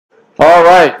All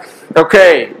right.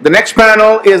 Okay. The next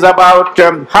panel is about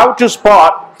how to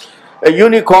spot a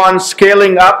unicorn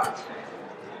scaling up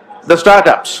the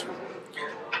startups.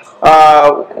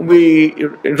 We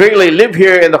really live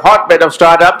here in the hotbed of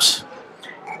startups,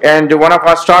 and one of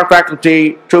our star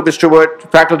faculty, Toby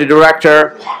Stuart, faculty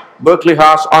director,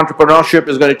 Berkeley-Haas Entrepreneurship,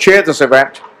 is going to chair this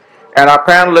event. And our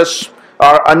panelists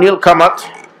are Anil Kamath,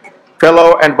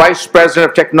 fellow and vice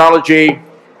president of technology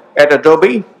at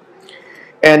Adobe,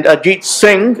 and Ajeet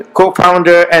Singh,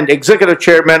 co-founder and executive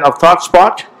chairman of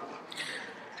ThoughtSpot,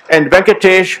 and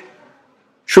Venktesh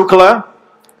Shukla,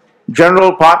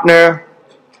 general partner,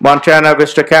 Monta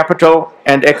Vista Capital,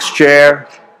 and ex-chair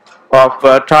of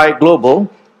Thai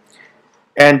Global,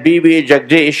 and B.V.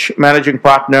 Jagadeesh, managing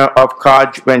partner of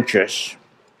KAAJ Ventures.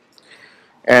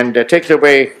 And take it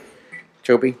away,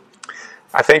 Toby.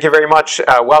 Thank you very much.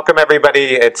 Welcome,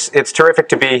 everybody. It's terrific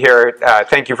to be here.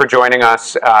 Thank you for joining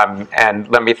us. And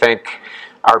let me thank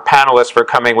our panelists for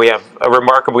coming. We have a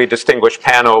remarkably distinguished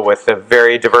panel with a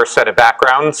very diverse set of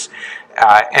backgrounds.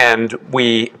 And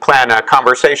we plan a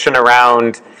conversation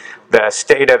around the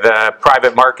state of the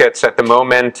private markets at the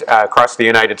moment across the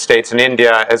United States and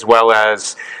India, as well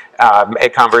as a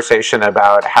conversation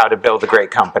about how to build a great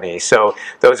company. So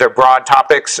those are broad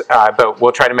topics, but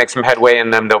we'll try to make some headway in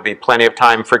them. There'll be plenty of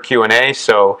time for Q&A,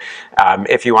 so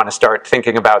if you want to start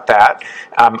thinking about that.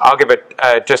 I'll give it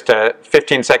just a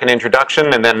 15-second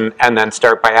introduction and then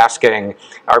start by asking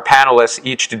our panelists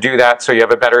each to do that so you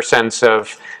have a better sense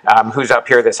of who's up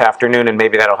here this afternoon, and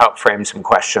maybe that'll help frame some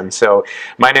questions. So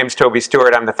my name's Toby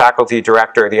Stuart. I'm the faculty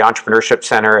director of the Entrepreneurship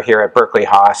Center here at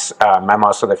Berkeley-Haas. I'm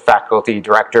also the faculty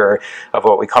director of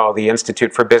what we call the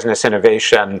Institute for Business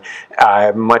Innovation.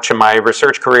 Much of my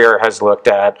research career has looked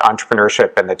at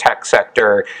entrepreneurship in the tech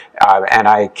sector, and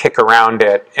I kick around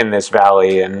it in this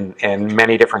valley in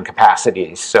many different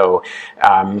capacities. So,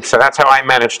 so that's how I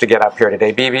managed to get up here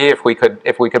today. BB,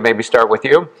 if we could maybe start with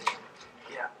you.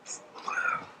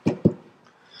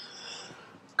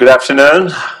 Good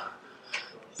afternoon.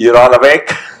 You're all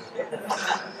awake?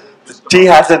 The tea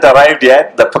hasn't arrived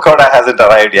yet. The pakoda hasn't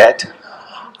arrived yet.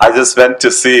 I just went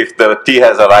to see if the tea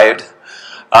has arrived.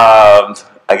 I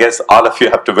guess all of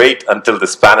you have to wait until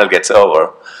this panel gets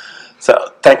over. So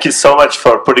thank you so much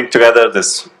for putting together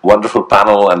this wonderful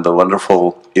panel and the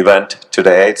wonderful event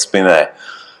today. It's been a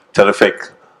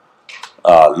terrific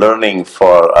learning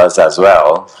for us as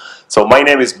well. So my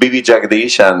name is B.V.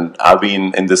 Jagadeesh, and I've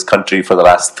been in this country for the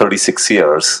last 36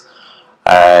 years.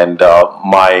 And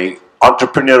my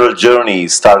entrepreneurial journey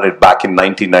started back in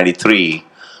 1993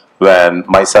 when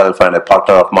myself and a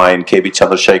partner of mine, K.B.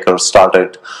 Chandrasekhar,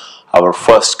 started our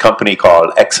first company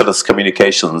called Exodus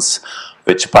Communications,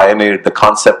 which pioneered the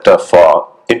concept of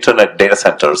internet data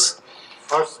centers.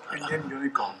 First Indian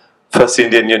unicorn. First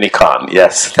Indian unicorn,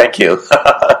 yes, thank you.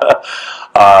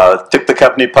 Took the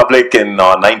company public in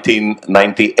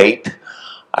 1998,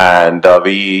 and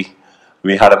we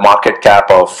had a market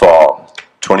cap of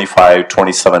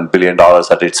 $27 billion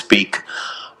at its peak.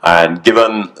 And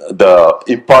given the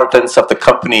importance of the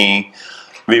company,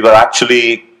 we were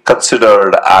actually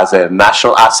considered as a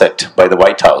national asset by the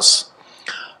White House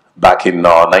back in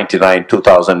 99,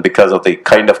 2000, because of the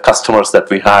kind of customers that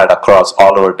we had across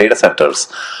all our data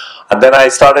centers. And then I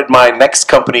started my next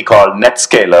company called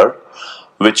NetScaler,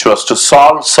 which was to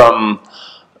solve some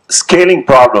scaling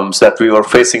problems that we were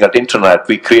facing at internet.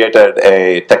 We created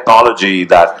a technology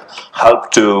that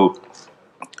helped to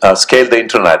scale the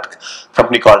internet, a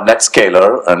company called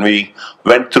NetScaler, and we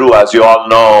went through, as you all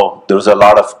know, there was a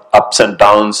lot of ups and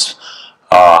downs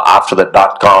after the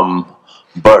dot-com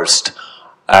burst.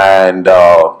 And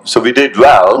so we did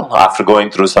well after going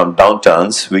through some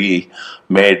downturns. We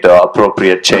made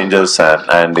appropriate changes,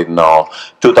 and in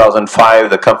 2005,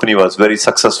 the company was very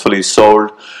successfully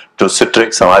sold to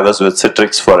Citrix, and I was with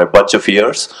Citrix for a bunch of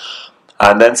years.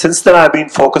 And then since then, I've been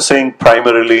focusing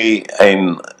primarily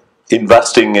in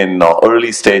investing in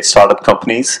early stage startup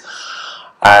companies.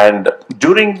 And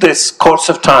during this course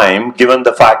of time, given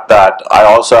the fact that I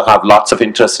also have lots of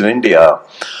interest in India,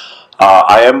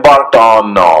 I embarked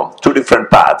on two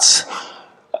different paths.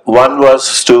 One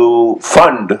was to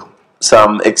fund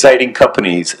some exciting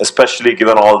companies, especially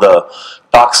given all the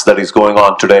talks that is going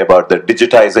on today about the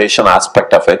digitization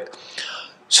aspect of it.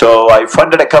 So I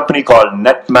funded a company called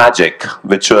NetMagic,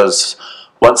 which was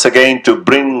once again to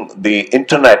bring the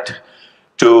internet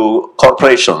to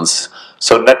corporations.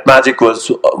 So NetMagic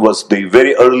was the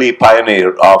very early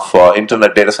pioneer of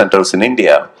internet data centers in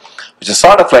India, which is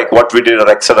sort of like what we did at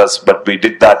Exodus, but we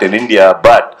did that in India,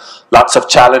 but lots of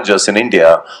challenges in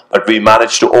India, but we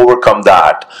managed to overcome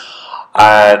that.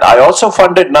 And I also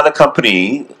funded another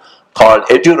company called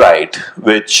EduRite,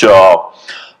 which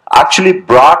actually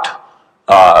brought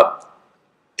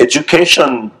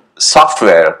education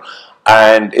software,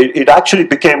 and it actually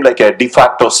became like a de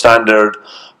facto standard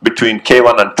between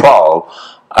K1 and 12.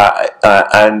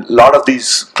 And a lot of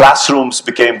these classrooms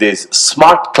became these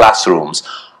smart classrooms.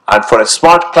 And for a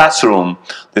smart classroom,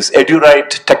 this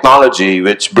EduRite technology,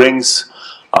 which brings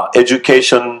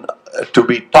education to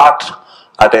be taught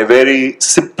at a very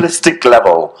simplistic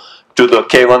level to the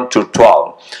K1 to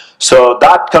 12. So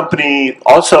that company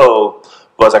also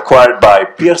was acquired by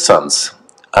Pearson's,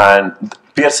 and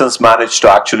Pearson's managed to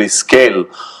actually scale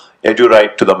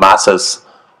EduRite to the masses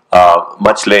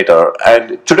much later.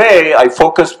 And today I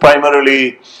focus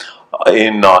primarily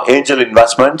in angel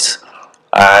investments,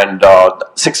 and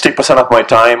 60% of my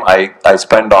time I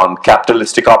spend on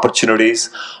capitalistic opportunities,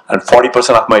 and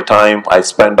 40% of my time I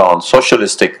spend on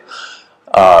socialistic,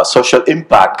 social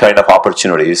impact kind of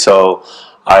opportunities. So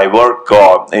I work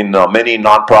in many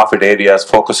non-profit areas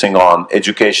focusing on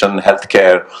education,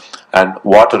 healthcare, and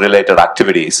water-related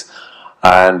activities.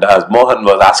 And as Mohan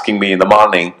was asking me in the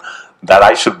morning that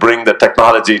I should bring the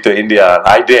technology to India,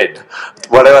 I did.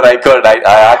 Whatever I could, I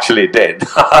actually did.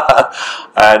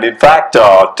 And in fact,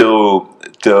 to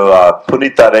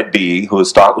Punita Reddy, who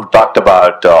talked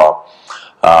about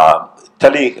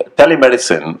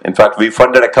telemedicine. In fact, we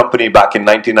funded a company back in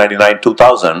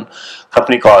 1999-2000,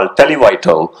 company called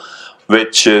Televital,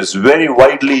 which is very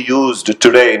widely used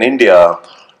today in India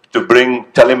to bring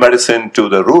telemedicine to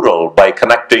the rural by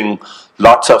connecting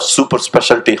lots of super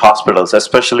specialty hospitals,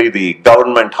 especially the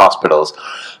government hospitals.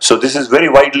 So this is very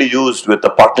widely used with the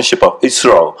partnership of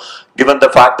ISRO. Given the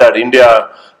fact that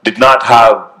India did not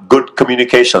have good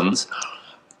communications,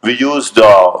 we used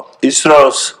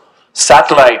ISRO's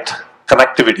satellite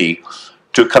connectivity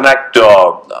to connect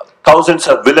thousands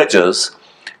of villages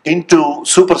into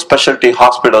super specialty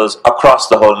hospitals across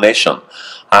the whole nation.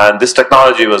 And this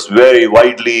technology has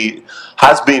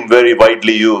been very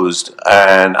widely used,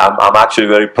 and I'm actually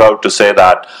very proud to say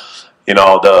that, you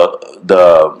know,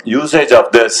 the usage of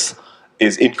this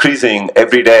is increasing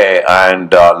every day,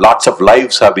 and lots of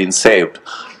lives have been saved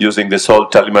using this whole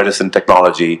telemedicine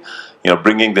technology, you know,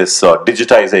 bringing this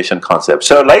digitization concept.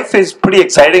 So life is pretty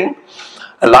exciting,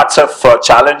 and lots of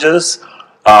challenges.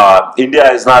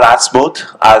 India is not as smooth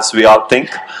as we all think,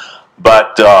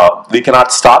 but we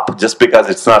cannot stop just because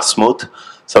it's not smooth.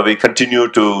 So we continue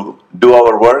to do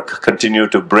our work, continue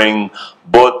to bring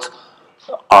both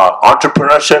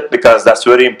entrepreneurship, because that's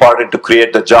very important to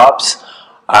create the jobs,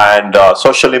 and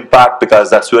social impact,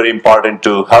 because that's very important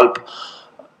to help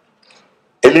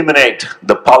eliminate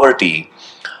the poverty.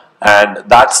 And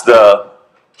that's the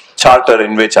charter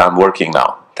in which I'm working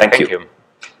now. Thank you.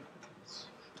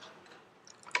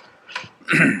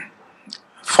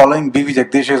 Following BV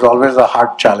Jagadeesh is always a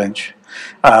hard challenge.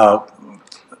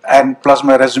 And plus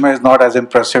my resume is not as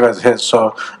impressive as his,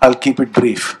 so I'll keep it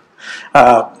brief.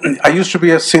 I used to be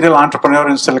a serial entrepreneur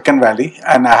in Silicon Valley,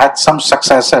 and I had some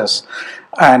successes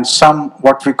and some,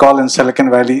 what we call in Silicon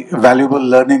Valley, valuable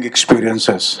learning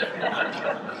experiences.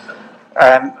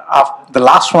 And the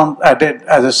last one I did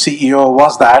as a CEO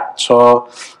was that. So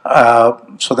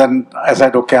then I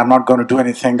said, okay, I'm not going to do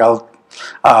anything.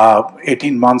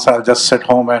 18 months I'll just sit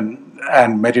home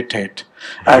and meditate.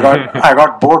 I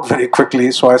got bored very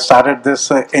quickly, so I started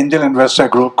this angel investor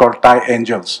group called Thai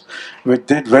Angels, which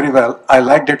did very well. I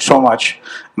liked it so much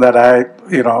that I,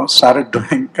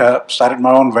 started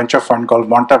my own venture fund called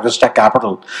Monta Vista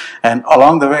Capital. And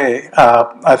along the way,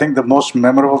 I think the most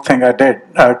memorable thing I did,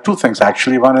 two things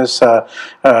actually. One is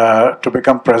to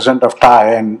become president of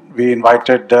Thai, and we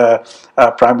invited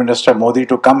Prime Minister Modi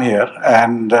to come here,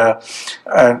 and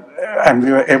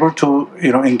we were able to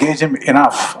engage him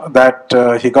enough that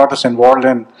he got us involved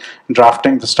in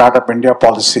drafting the Startup India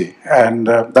policy, and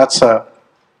that's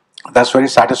very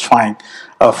satisfying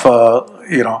of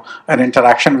an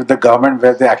interaction with the government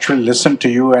where they actually listened to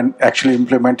you and actually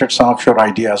implemented some of your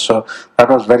ideas. So that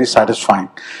was very satisfying.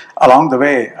 Along the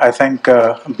way, I think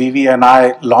BV and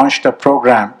I launched a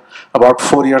program about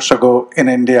 4 years ago in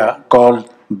India called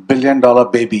 $1 Billion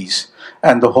Babies,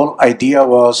 and the whole idea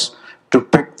was to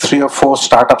pick 3 or 4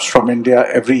 startups from India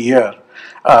every year,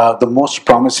 the most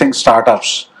promising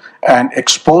startups, and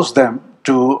expose them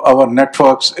to our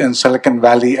networks in Silicon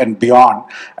Valley and beyond,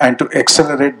 and to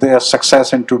accelerate their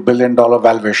success into $1 billion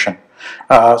valuation.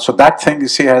 So that thing, you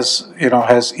see, has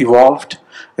evolved.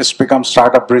 It's become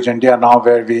Startup Bridge India now,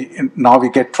 where we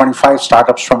get 25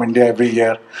 startups from India every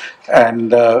year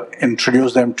and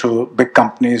introduce them to big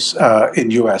companies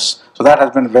in US. So that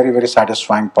has been a very, very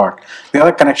satisfying part. The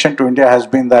other connection to India has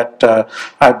been that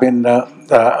I've been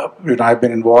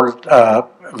involved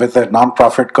with a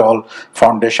non-profit called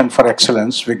Foundation for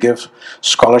Excellence. We give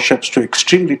scholarships to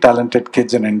extremely talented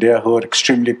kids in India who are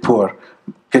extremely poor,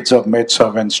 kids of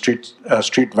maidservants,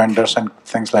 street vendors, and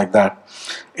things like that.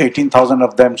 18,000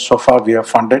 of them so far we have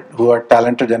funded who are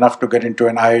talented enough to get into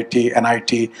an IIT,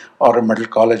 NIT, or a middle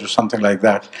college or something like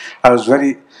that. I was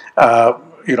very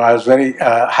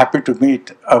happy to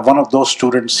meet one of those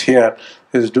students here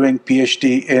who is doing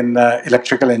PhD in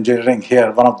electrical engineering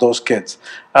here, one of those kids.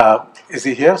 Is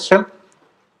he here still?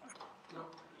 No,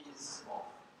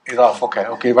 he's off, okay,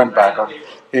 he went back. Okay.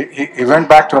 He went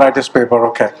back to write his paper,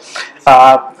 okay.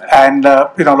 A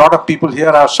lot of people here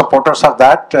are supporters of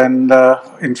that, and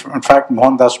in fact,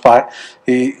 Mohan Daspai,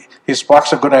 he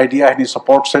spots a good idea and he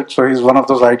supports it, so he's one of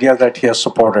those ideas that he has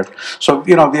supported. So,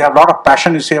 we have a lot of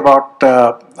passion, you see, about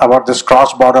this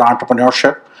cross-border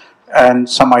entrepreneurship, and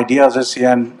some ideas is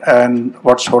here and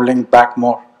what's holding back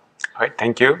more. All right,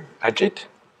 thank you. Ajeet?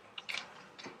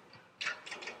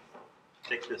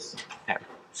 Take this. Yeah,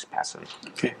 just pass it.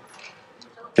 Okay.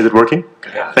 Is it working?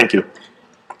 Yeah. Thank you.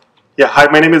 Yeah, hi,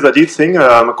 my name is Ajeet Singh.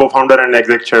 I'm a co-founder and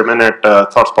exec chairman at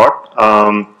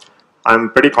ThoughtSpot.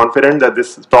 I'm pretty confident that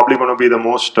this is probably going to be the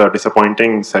most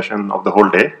disappointing session of the whole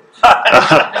day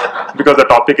because the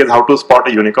topic is how to spot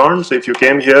a unicorn. So if you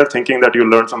came here thinking that you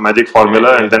learn some magic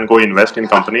formula and then go invest in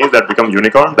companies that become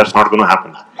unicorn, that's not going to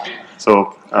happen.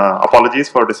 So apologies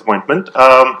for disappointment.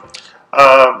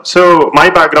 So my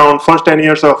background, first 10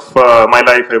 years of my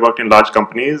life, I worked in large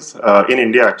companies in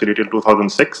India actually till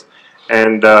 2006.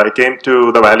 And I came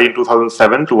to the Valley in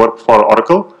 2007 to work for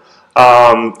Oracle.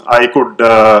 I could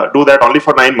do that only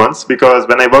for 9 months because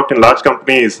when I worked in large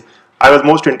companies, I was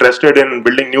most interested in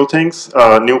building new things,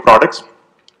 new products.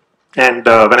 And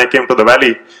when I came to the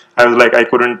Valley, I was like, I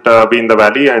couldn't be in the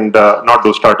Valley and not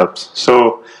do startups.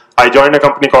 So I joined a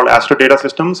company called Astro Data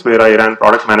Systems where I ran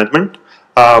product management.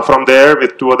 From there,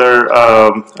 with two other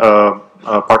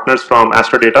partners from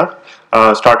Astro Data,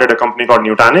 started a company called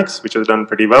Nutanix, which has done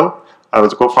pretty well. I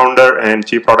was a co-founder and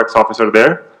chief products officer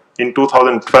there. In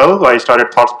 2012, I started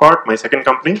ThoughtSpot, my second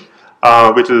company,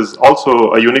 which is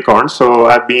also a unicorn. So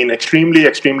I've been extremely,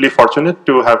 extremely fortunate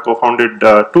to have co-founded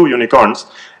 2 unicorns.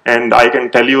 And I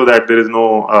can tell you that there is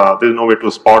no way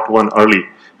to spot one early.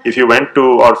 If you went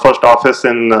to our first office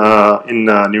in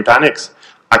Nutanix,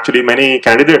 actually many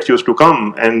candidates used to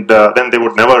come and then they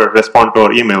would never respond to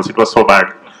our emails. It was so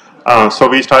bad. So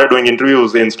we started doing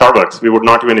interviews in Starbucks. We would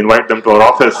not even invite them to our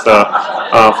office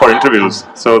for interviews.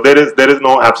 So there is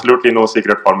absolutely no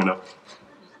secret formula.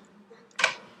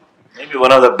 Maybe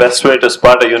one of the best way to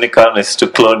spot a unicorn is to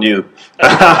clone you.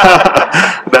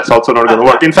 That's also not going to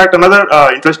work. In fact, another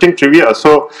interesting trivia.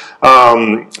 So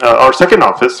our second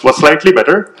office was slightly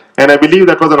better. And I believe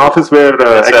that was an office where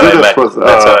Exodus was.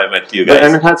 That's where I met you guys.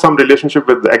 And it had some relationship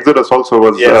with Exodus also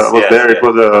was there. Yes. It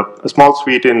was a small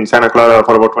suite in Santa Clara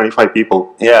for about 25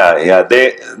 people. Yeah.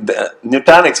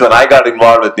 Nutanix, when I got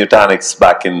involved with Nutanix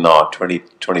back in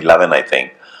 2011, I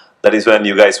think, that is when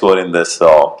you guys were in this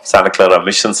Santa Clara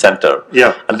Mission Center.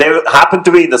 Yeah. And they happened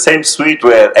to be in the same suite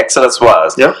where Exodus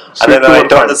was. Yeah. And then I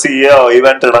told the CEO, he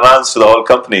went and announced to the whole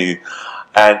company.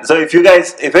 And so if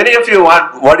any of you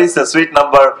want, what is the suite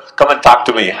number, come and talk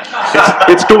to me.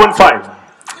 It's 215.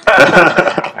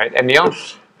 Right, and Neil?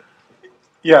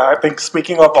 Yeah, I think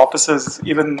speaking of offices,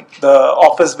 even the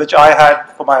office which I had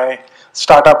for my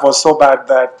startup was so bad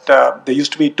that there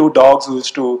used to be 2 dogs who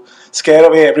used to scare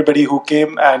away everybody who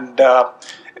came, and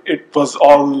it was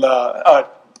all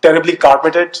terribly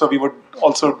carpeted, so we would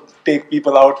also take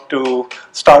people out to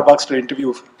Starbucks to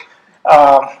interview.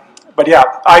 But yeah,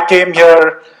 I came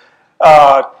here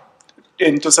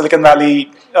into Silicon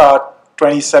Valley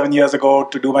 27 years ago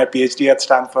to do my PhD at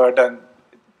Stanford, and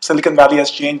Silicon Valley has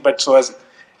changed, but so has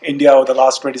India over the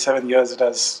last 27 years. It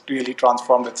has really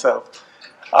transformed itself.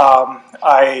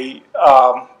 I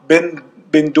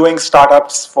been doing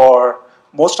startups for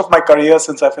most of my career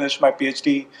since I finished my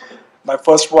PhD. My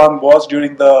first one was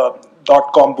during the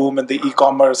 .com boom in the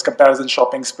e-commerce comparison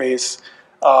shopping space.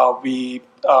 We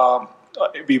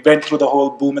went through the whole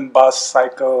boom and bust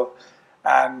cycle,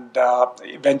 and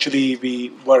eventually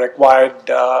we were acquired,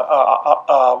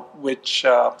 which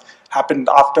happened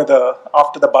after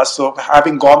the bust. So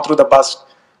having gone through the bust,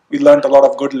 we learned a lot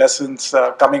of good lessons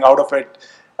coming out of it.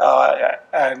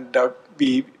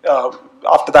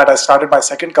 After that, I started my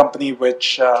second company,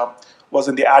 which was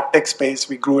in the ad tech space.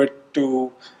 We grew it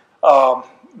to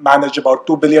managed about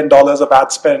 $2 billion of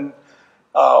ad spend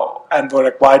and were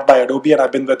acquired by Adobe, and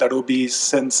I've been with Adobe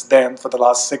since then for the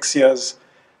last 6 years.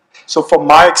 So from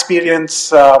my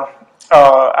experience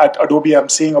at Adobe, I'm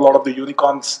seeing a lot of the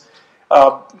unicorns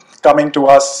coming to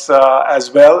us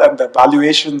as well, and the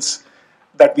valuations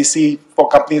that we see for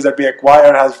companies that we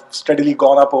acquire have steadily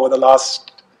gone up over the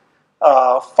last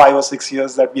 5 or 6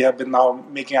 years that we have been now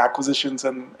making acquisitions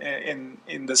in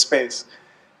this space.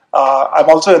 I'm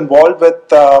also involved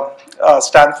with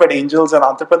Stanford Angels and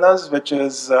Entrepreneurs, which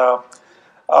is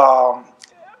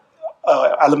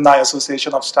alumni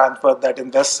association of Stanford that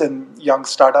invests in young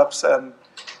startups. And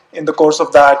in the course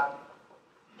of that,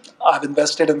 I've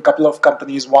invested in a couple of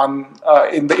companies, one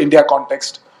in the India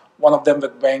context, one of them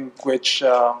with Venk, which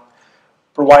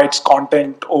provides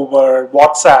content over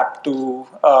WhatsApp to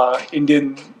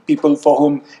Indian people for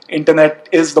whom internet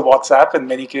is the WhatsApp in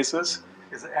many cases.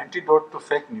 It's an antidote to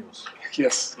fake news.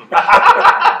 Yes.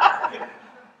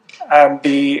 And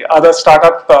the other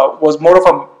startup was more of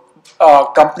a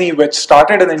company which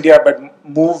started in India but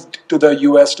moved to the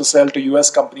US to sell to US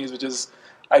companies, which is,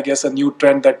 I guess, a new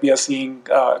trend that we are seeing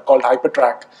called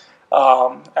Hypertrack.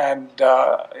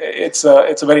 It's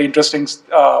a very interesting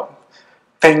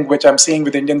thing which I'm seeing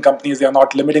with Indian companies. They are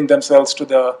not limiting themselves to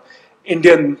the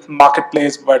Indian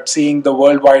marketplace, but seeing the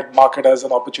worldwide market as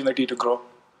an opportunity to grow.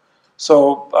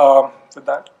 So with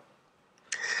that.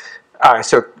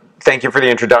 So thank you for the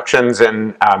introductions,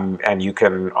 and you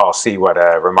can all see what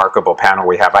a remarkable panel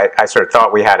we have. I sort of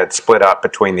thought we had it split up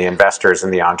between the investors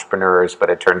and the entrepreneurs, but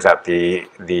it turns out the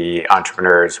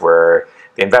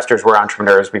investors were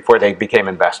entrepreneurs before they became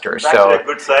investors. That's so a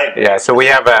good sign. Yeah, so we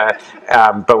have a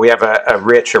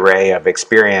rich array of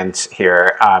experience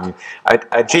here.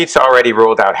 Ajeet's already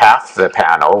ruled out half the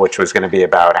panel, which was going to be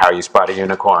about how you spot a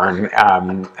unicorn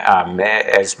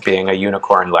as being a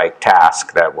unicorn-like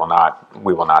task that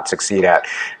we will not succeed at.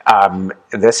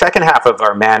 The second half of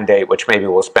our mandate, which maybe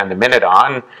we'll spend a minute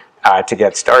on, to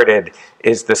get started,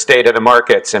 is the state of the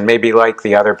markets, and maybe like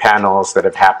the other panels that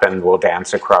have happened, we'll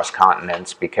dance across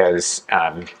continents because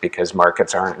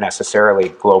markets aren't necessarily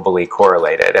globally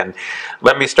correlated. And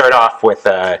let me start off with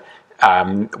a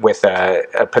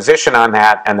position on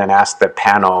that, and then ask the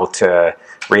panel to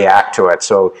react to it.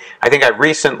 So I think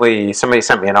somebody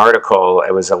sent me an article.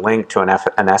 It was a link to an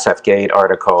SF Gate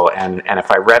article, and if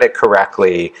I read it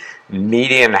correctly,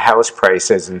 median house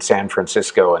prices in San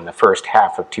Francisco in the first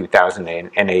half of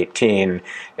 2018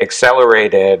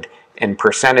 accelerated in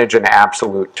percentage and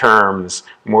absolute terms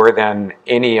more than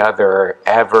any other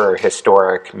ever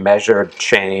historic measured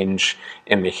change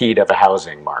in the heat of a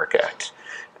housing market,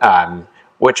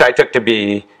 which I took to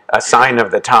be a sign of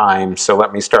the time. So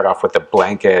let me start off with a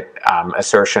blanket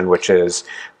assertion, which is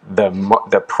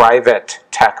the private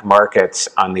tech markets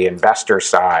on the investor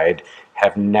side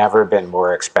have never been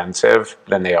more expensive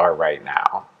than they are right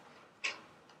now.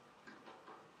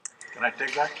 Can I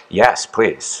take that? Yes,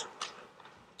 please.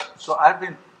 So I've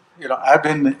been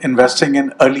investing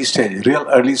in real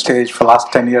early stage for the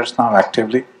last 10 years now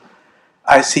actively.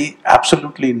 I see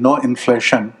absolutely no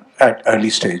inflation at early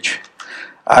stage.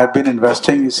 I've been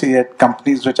investing, you see, at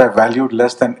companies which I valued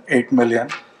less than 8 million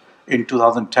in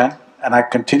 2010, and I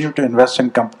continue to invest in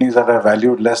companies that are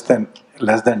valued less than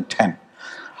 10.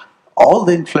 All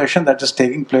the inflation that is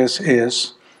taking place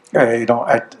is,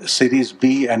 at Series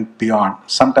B and beyond,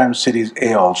 sometimes Series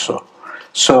A also.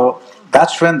 So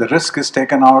that's when the risk is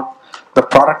taken out, the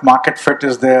product market fit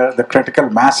is there, the critical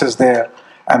mass is there,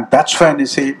 and that's when you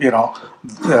see,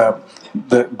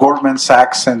 the Goldman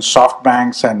Sachs and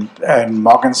SoftBanks and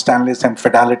Morgan Stanleys and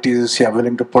Fidelities are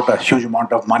willing to put a huge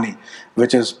amount of money,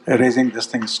 which is raising this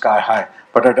thing sky high.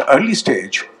 But at the early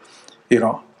stage,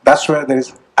 that's where there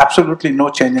is absolutely no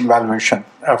change in valuation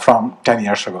from 10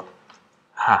 years ago.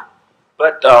 Huh.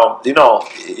 But,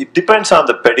 it depends on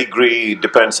the pedigree,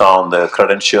 depends on the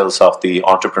credentials of the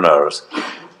entrepreneurs.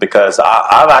 Because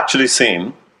I've actually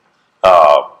seen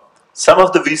some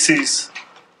of the VCs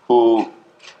who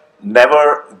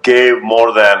never gave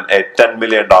more than a $10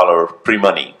 million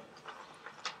pre-money.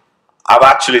 I've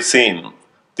actually seen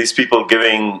these people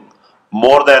giving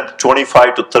more than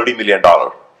 $25 to $30 million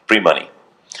pre-money,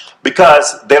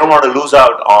 because they don't want to lose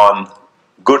out on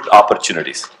good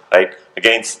opportunities, right?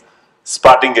 Against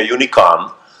spotting a unicorn.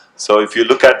 So if you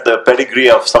look at the pedigree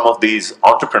of some of these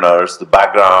entrepreneurs, the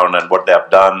background and what they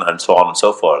have done and so on and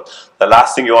so forth, the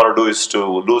last thing you want to do is to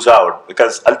lose out,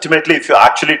 because ultimately if you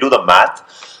actually do the math,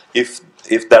 if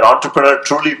that entrepreneur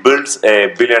truly builds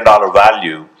a $1 billion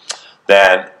value,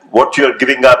 then what you're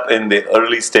giving up in the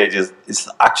early stages is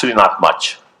actually not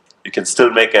much. You can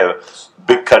still make a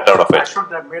big cut out of I it.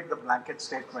 should have made the blanket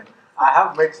statement. I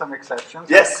have made some exceptions.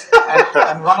 Yes.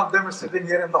 And one of them is sitting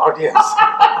here in the audience.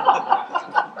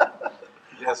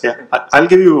 Yes. Yeah, I'll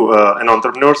give you an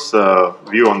entrepreneur's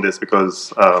view on this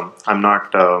because I'm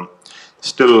not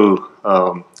still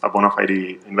a bona fide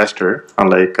investor,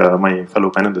 unlike my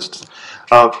fellow panelists.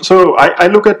 So I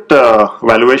look at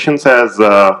valuations as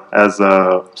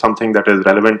something that is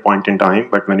relevant point in time,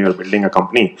 but when you're building a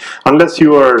company, unless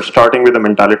you are starting with the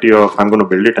mentality of I'm going to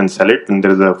build it and sell it, and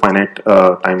there is a finite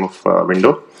time of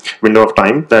window of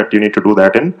time that you need to do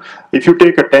that in. If you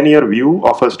take a 10-year view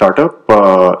of a startup,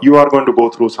 you are going to go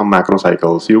through some macro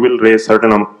cycles. You will raise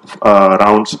certain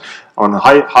rounds on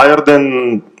higher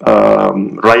than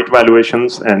right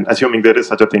valuations, and assuming there is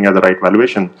such a thing as a right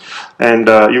valuation, and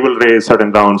you will raise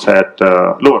certain rounds at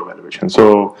lower valuation.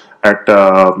 So at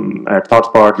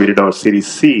ThoughtSpot, we did our Series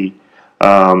C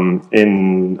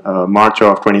in March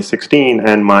of 2016,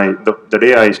 and the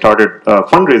day I started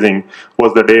fundraising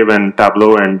was the day when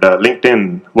Tableau and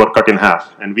LinkedIn were cut in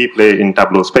half, and we play in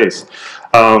Tableau space.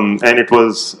 And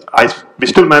we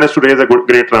still managed to raise a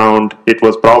great round. It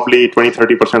was probably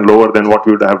 20-30% lower than what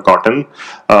we would have gotten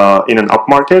in an up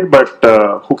market, but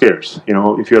who cares? You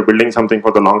know, if you're building something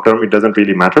for the long term, it doesn't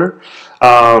really matter.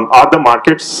 Are the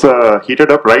markets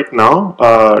heated up right now?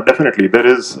 Definitely. There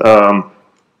is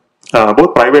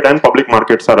both private and public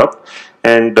markets are up,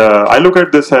 and I look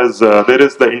at this as there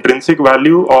is the intrinsic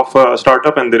value of a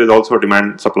startup, and there is also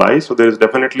demand supply. So there is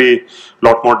definitely a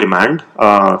lot more demand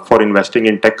for investing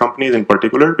in tech companies in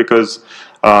particular, because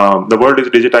the world is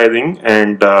digitizing,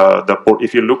 and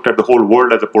if you looked at the whole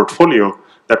world as a portfolio,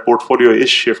 that portfolio is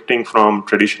shifting from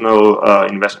traditional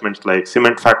investments like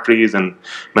cement factories and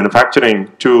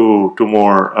manufacturing to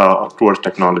more towards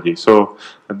technology. So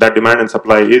that demand and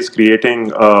supply is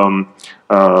creating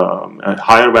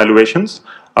higher valuations.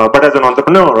 But as an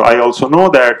entrepreneur, I also know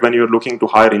that when you're looking to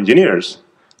hire engineers,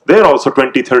 they're also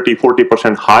 20, 30,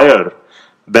 40% higher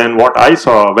than what I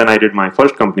saw when I did my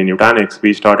first company, Nutanix.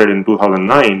 We started in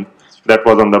 2009. That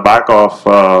was on the back of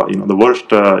the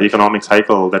worst economic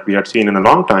cycle that we had seen in a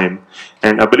long time,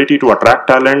 and ability to attract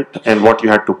talent and what you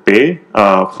had to pay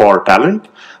for talent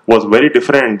was very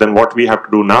different than what we have to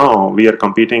do now. We are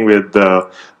competing with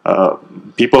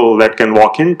people that can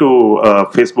walk into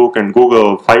Facebook and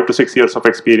Google, 5 to 6 years of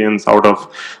experience out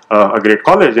of a great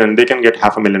college, and they can get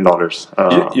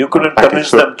 $500,000. You couldn't convince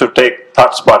them to take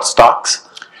ThoughtSpot stocks?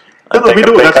 No, we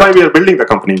do. That's why we are building the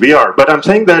company. We are. But I'm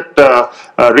saying that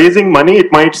raising money,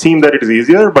 it might seem that it is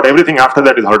easier, but everything after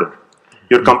that is harder.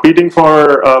 You're competing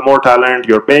for more talent,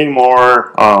 you're paying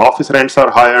more, office rents are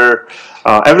higher,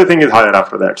 everything is higher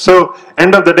after that. So,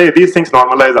 end of the day, these things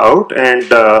normalize out, and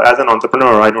as an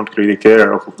entrepreneur, I don't really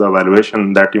care of the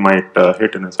valuation that you might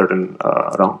hit in a certain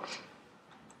round.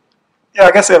 Yeah,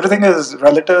 I guess everything is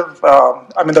relative.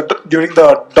 I mean, during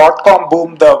the dot-com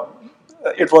boom,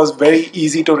 it was very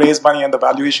easy to raise money, and the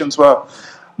valuations were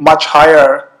much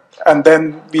higher. And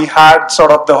then we had sort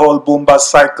of the whole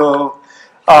boom-bust cycle.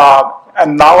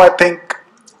 And now I think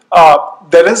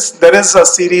there is a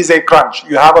Series A crunch.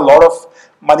 You have a lot of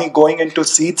money going into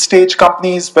seed stage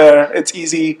companies where it's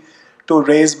easy to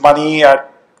raise money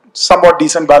at somewhat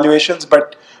decent valuations,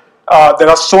 but there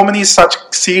are so many such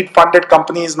seed-funded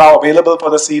companies now available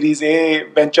for the Series A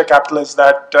venture capitalists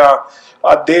that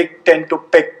they tend to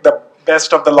pick the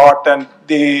best of the lot, and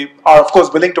they are, of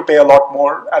course, willing to pay a lot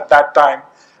more at that time,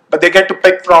 but they get to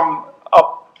pick from a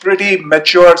pretty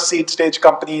mature seed stage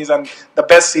companies and the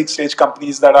best seed stage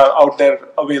companies that are out there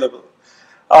available.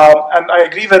 And I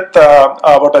agree with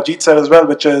what Ajeet said as well,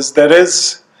 which is there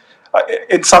is,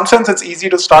 in some sense, it's easy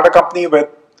to start a company with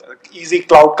easy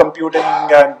cloud computing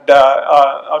and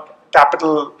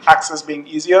capital access being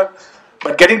easier,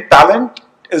 but getting talent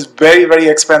is very, very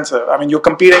expensive. I mean, you're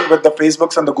competing with the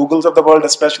Facebooks and the Googles of the world,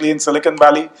 especially in Silicon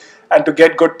Valley, and to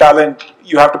get good talent,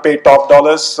 you have to pay top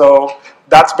dollars. So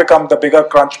that's become the bigger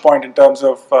crunch point in terms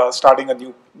of starting a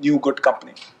new good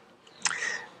company.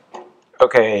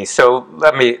 Okay, so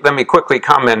let me quickly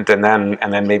comment, and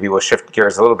then maybe we'll shift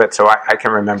gears a little bit. So I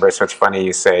can remember. So it's funny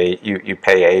you say you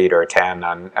pay 8 or 10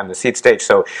 on the seed stage.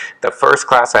 So the first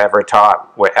class I ever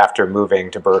taught after moving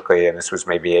to Berkeley, and this was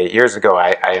maybe 8 years ago,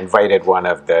 I invited one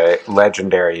of the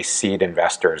legendary seed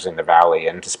investors in the Valley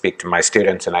in to speak to my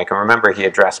students, and I can remember he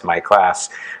addressed my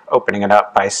class, opening it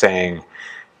up by saying,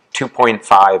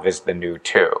 2.5 is the new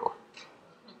 2.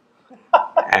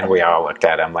 And we all looked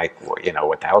at him like, well, you know,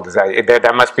 what the hell does that?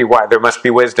 That must be why. There must be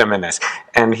wisdom in this.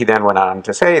 And he then went on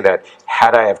to say that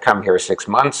had I have come here 6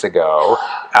 months ago,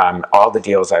 all the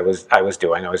deals I was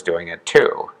doing at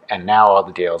 2. and now all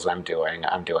the deals I'm doing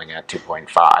at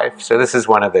 2.5. So this is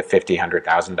one of the $50,000,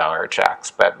 $100,000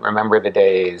 checks. But remember the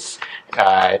days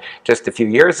just a few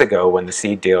years ago when the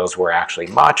seed deals were actually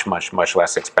much, much, much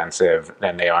less expensive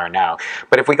than they are now.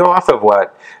 But if we go off of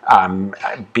what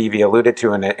BV alluded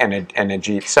to and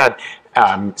Ajeet said,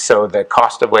 so the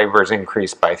cost of labor is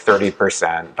increased by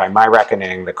 30%. By my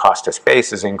reckoning, the cost of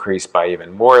space is increased by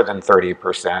even more than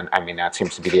 30%. I mean, that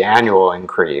seems to be the annual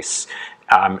increase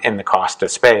in the cost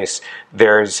of space.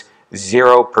 There's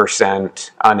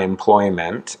 0%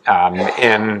 unemployment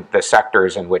in the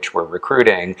sectors in which we're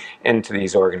recruiting into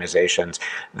these organizations.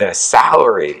 The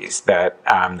salaries that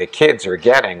the kids are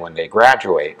getting when they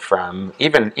graduate from,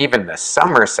 even the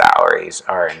summer salaries,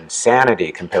 are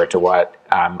insanity compared to what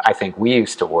I think we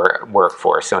used to work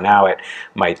for. So now it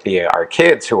might be our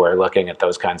kids who are looking at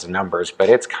those kinds of numbers, but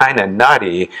it's kind of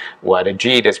nutty what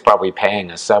Ajeet is probably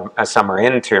paying a summer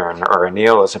intern, or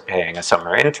Anil is paying a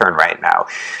summer intern right now.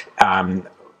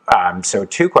 So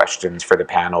two questions for the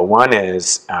panel. One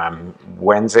is,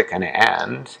 when's it going to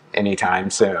end? Anytime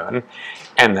soon.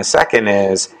 And the second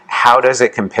is, how does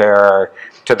it compare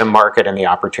to the market and the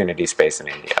opportunity space in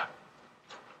India?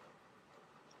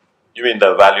 You mean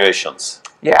the valuations?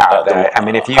 Yeah, I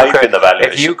mean, if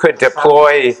you could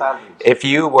deploy, if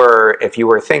you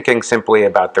were thinking simply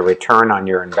about the return on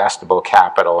your investable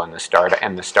capital in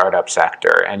the startup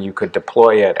sector, and you could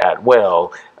deploy it at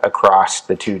will across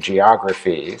the two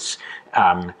geographies,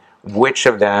 which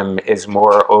of them is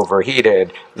more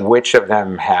overheated? Which of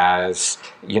them has,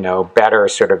 better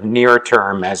sort of near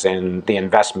term, as in the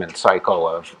investment cycle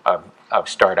of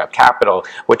startup capital?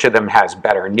 Which of them has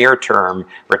better near-term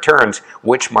returns?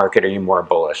 Which market are you more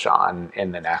bullish on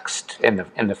in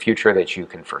the future that you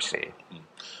can foresee?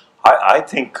 I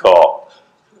think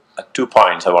 2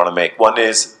 points I want to make. One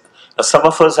is, some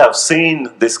of us have seen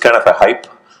this kind of a hype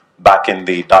back in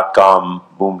the dot-com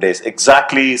boom days.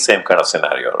 Exactly same kind of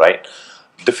scenario, right?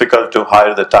 Difficult to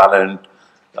hire the talent,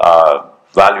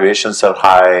 valuations are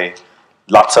high,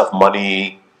 lots of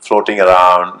money floating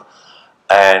around.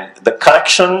 And the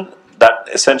correction that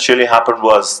essentially happened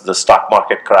was the stock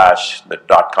market crash, the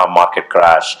dot-com market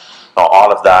crash,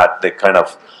 all of that. They kind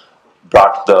of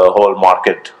brought the whole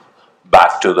market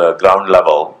back to the ground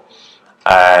level,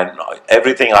 and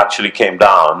everything actually came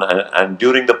down. And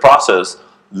during the process,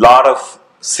 a lot of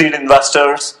seed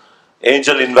investors,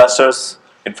 angel investors,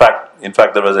 in fact,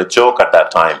 there was a joke at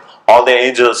that time, all the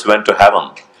angels went to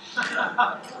heaven.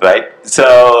 Right? So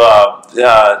all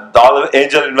the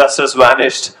angel investors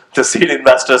vanished, the seed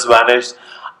investors vanished,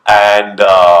 and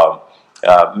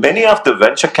many of the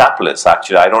venture capitalists,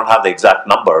 actually, I don't have the exact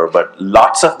number, but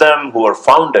lots of them who were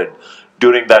founded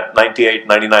during that 98,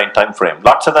 99 timeframe,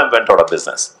 lots of them went out of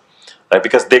business, right?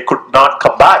 Because they could not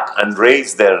come back and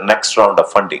raise their next round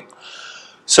of funding.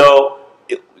 So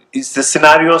is the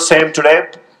scenario same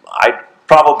today?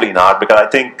 Probably not, because I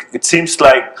think it seems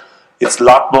like it's a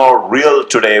lot more real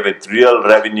today, with real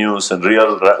revenues and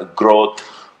real growth,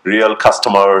 real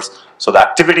customers. So the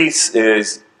activities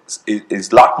is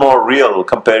a lot more real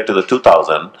compared to the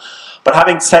 2000. But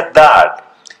having said that,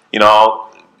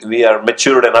 we are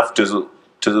matured enough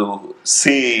to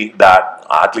see that,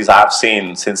 at least I've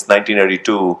seen since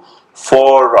 1982,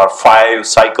 4 or 5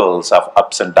 cycles of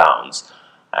ups and downs.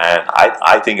 And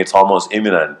I think it's almost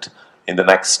imminent in the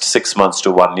next 6 months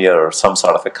to 1 year, some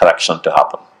sort of a correction to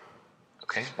happen.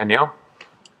 Okay, Anil?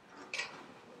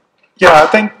 Yeah, I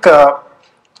think the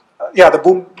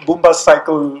boom bust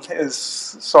cycle is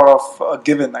sort of a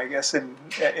given, I guess,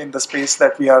 in the space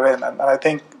that we are in, and I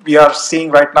think we are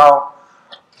seeing right now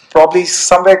probably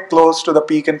somewhere close to the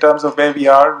peak in terms of where we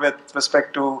are with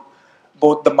respect to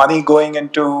both the money going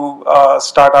into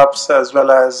startups as well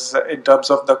as in terms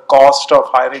of the cost of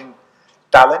hiring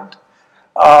talent.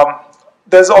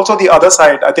 There's also the other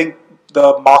side. I think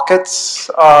the markets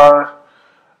are.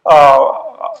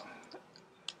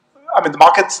 The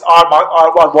markets are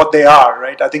what they are,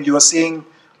 right? I think you are seeing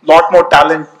a lot more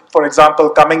talent, for example,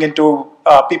 coming into,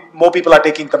 more people are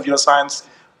taking computer science,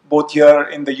 both here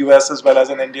in the US as well as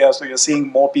in India. So you're seeing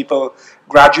more people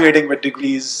graduating with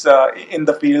degrees in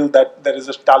the field that there is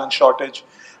a talent shortage.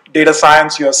 Data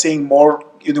science, you're seeing more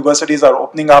universities are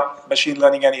opening up machine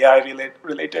learning and AI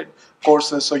related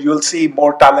courses. So you'll see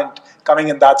more talent coming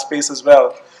in that space as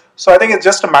well. So I think it's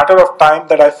just a matter of time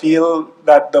that I feel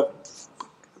that the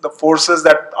forces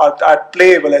that are at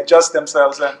play will adjust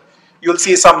themselves, and you'll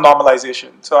see some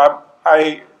normalization. So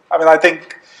I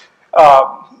think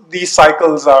these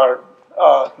cycles are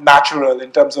natural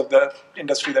in terms of the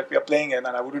industry that we are playing in,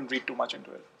 and I wouldn't read too much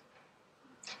into it.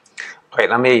 Wait,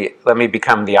 let me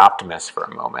become the optimist for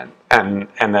a moment, and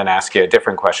then ask you a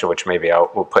different question, which maybe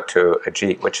we'll put to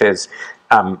Ajeet, which is,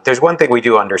 there's one thing we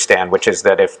do understand, which is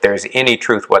that if there's any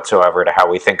truth whatsoever to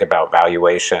how we think about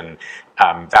valuation,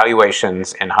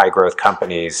 valuations in high growth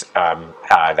companies,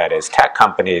 that is tech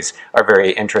companies, are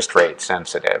very interest rate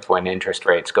sensitive. When interest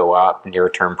rates go up,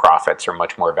 near-term profits are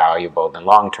much more valuable than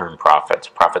long-term profits,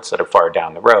 profits that are far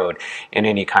down the road in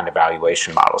any kind of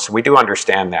valuation model. So we do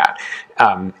understand that.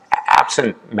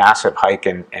 Absent massive hike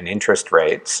in interest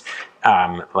rates,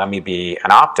 let me be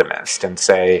an optimist and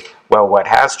say, well, what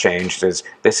has changed is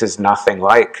this is nothing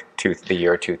like the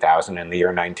year 2000 and the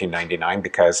year 1999,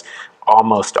 because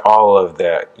almost all of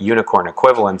the unicorn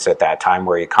equivalents at that time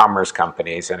were e-commerce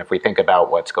companies. And if we think about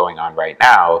what's going on right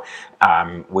now,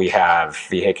 we have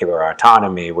vehicular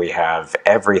autonomy, we have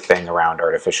everything around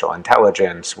artificial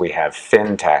intelligence, we have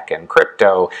fintech and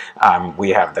crypto, we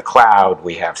have the cloud,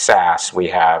 we have SaaS, we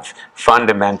have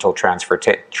fundamental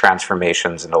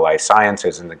transformations in the life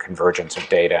sciences and the convergence of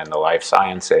data in the life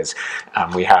sciences.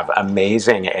 We have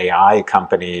amazing AI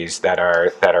companies that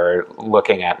are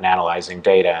looking at and analyzing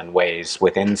data in ways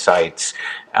with insights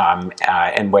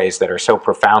in ways that are so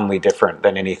profoundly different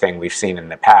than anything we've seen in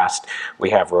the past. We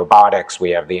have robotics,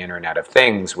 we have the Internet of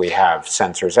Things, we have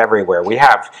sensors everywhere, we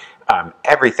have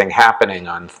everything happening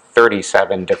on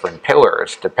 37 different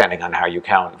pillars, depending on how you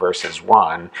count versus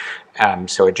one.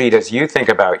 So Ajeet, as you think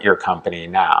about your company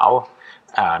now,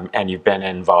 and you've been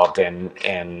involved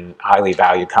in highly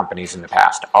valued companies in the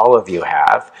past, all of you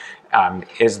have,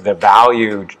 is the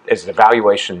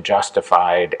valuation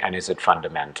justified, and is it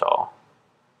fundamental?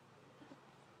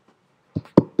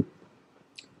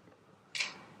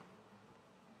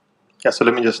 Yeah, so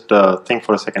let me just think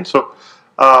for a second. So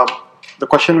the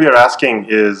question we are asking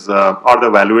is, are the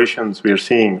valuations we are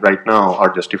seeing right now are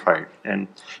justified? And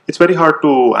it's very hard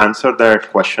to answer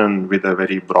that question with a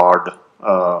very broad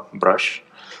brush.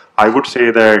 I would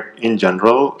say that in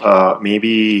general,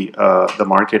 maybe the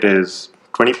market is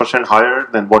 20% higher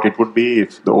than what it would be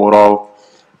if the overall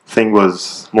thing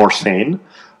was more sane.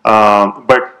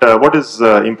 But what is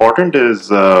important is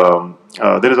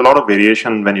there is a lot of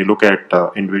variation when you look at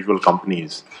individual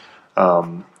companies.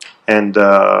 And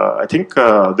I think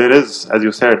there is, as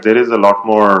you said, there is a lot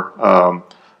more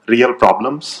real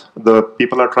problems the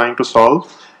people are trying to solve,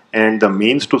 and the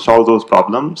means to solve those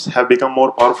problems have become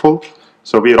more powerful.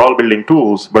 So we are all building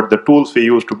tools, but the tools we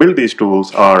use to build these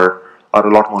tools are a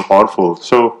lot more powerful.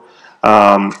 So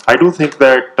I do think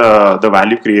that the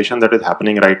value creation that is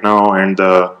happening right now and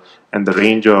the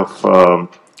range of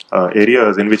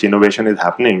areas in which innovation is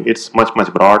happening, it's much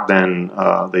broad than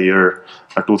the year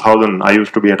 2000. I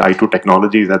used to be at I2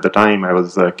 Technologies at the time. I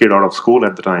was a kid out of school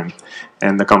at the time,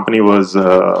 and the company was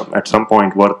at some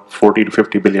point worth $40 to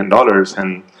 $50 billion,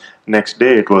 and next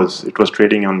day it was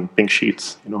trading on pink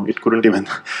sheets. You know, it couldn't even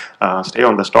stay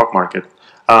on the stock market.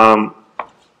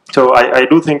 So I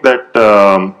do think that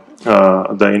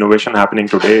the innovation happening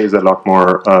today is a lot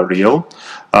more real.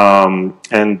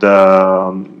 And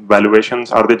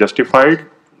valuations, are they justified?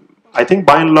 I think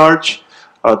by and large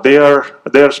they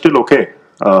are still okay.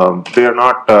 They are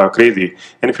not crazy.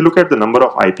 And if you look at the number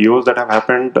of IPOs that have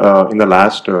happened in the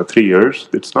last 3 years,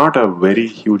 it's not a very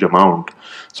huge amount.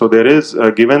 So there is,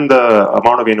 given the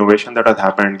amount of innovation that has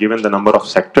happened, given the number of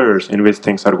sectors in which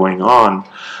things are going on,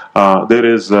 there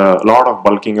is a lot of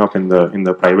bulking up in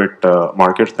the private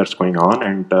markets that's going on,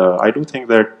 and I do think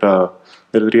that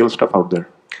there is real stuff out there.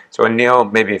 So Anil,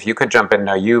 maybe if you could jump in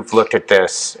now, you've looked at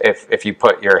this, if you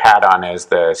put your hat on as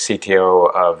the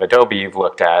CTO of Adobe,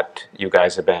 you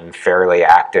guys have been fairly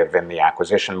active in the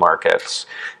acquisition markets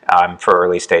for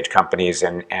early stage companies,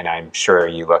 and I'm sure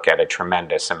you look at a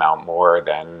tremendous amount more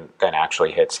than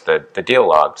actually hits the deal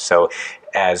log. So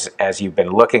as you've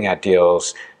been looking at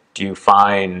deals, do you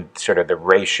find sort of the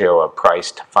ratio of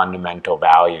price to fundamental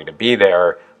value to be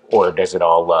there, or does it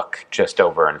all look just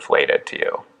overinflated to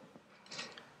you?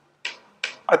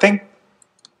 I think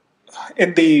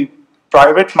in the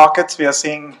private markets, we are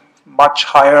seeing much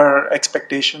higher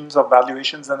expectations of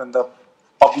valuations than in the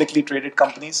publicly traded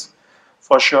companies,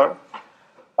 for sure.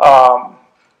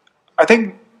 I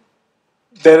think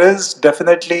there is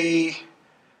definitely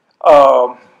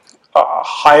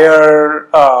higher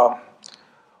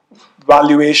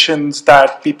valuations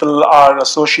that people are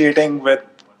associating with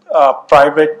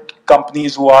private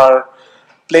companies who are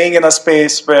playing in a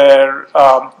space where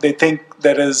they think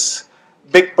there is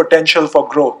big potential for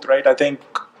growth, right? I think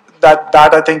that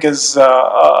I think is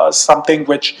something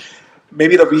which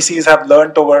maybe the VCs have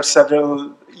learned over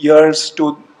several years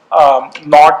to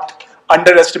not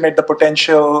underestimate the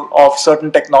potential of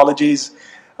certain technologies.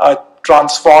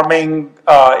 transforming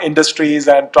industries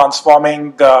and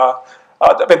transforming the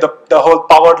whole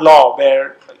powered law,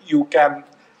 where you can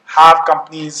have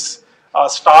companies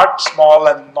start small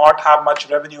and not have much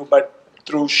revenue, but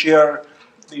through sheer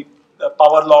the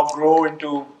power law grow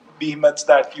into behemoths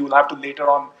that you will have to later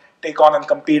on take on and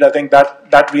compete. I think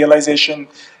that realization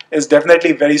is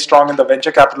definitely very strong in the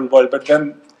venture capital world. But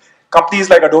when companies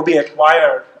like Adobe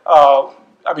acquire,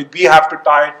 we have to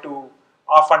tie it to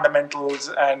our fundamentals,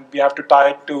 and we have to tie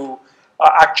it to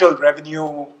actual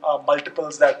revenue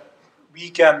multiples that we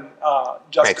can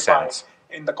justify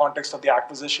in the context of the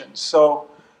acquisition. So,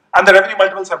 and the revenue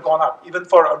multiples have gone up. Even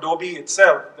for Adobe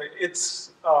itself,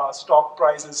 its stock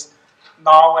price is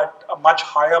now at a much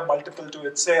higher multiple to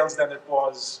its sales than it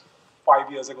was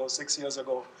 5 years ago, 6 years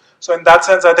ago. So in that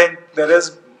sense, I think there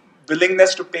is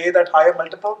willingness to pay that higher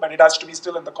multiple, but it has to be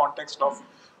still in the context of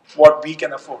what we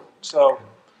can afford. So,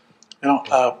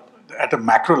 at a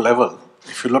macro level,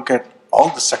 if you look at all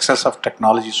the success of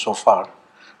technology so far,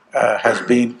 has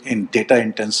been in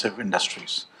data-intensive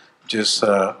industries, which is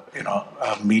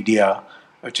media,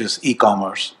 which is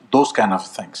e-commerce, those kind of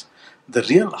things. The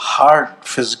real hard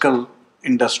physical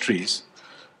industries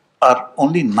are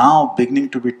only now beginning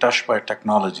to be touched by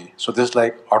technology. So there's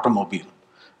like automobile,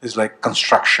 there's like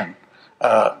construction,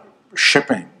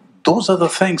 shipping. Those are the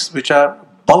things which are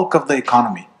bulk of the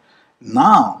economy.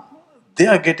 Now they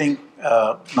are getting,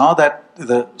 now that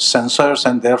the sensors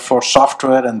and therefore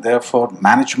software and therefore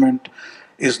management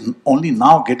is only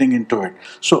now getting into it.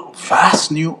 So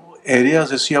vast new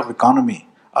areas you see of economy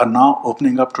are now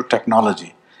opening up to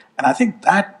technology. And I think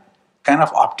that kind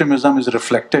of optimism is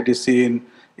reflected, you see, in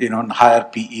higher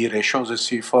PE ratios, you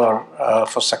see, for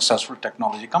successful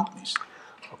technology companies.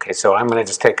 Okay, so I'm going to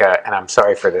just take and I'm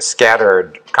sorry for the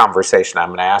scattered conversation. I'm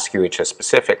going to ask you each a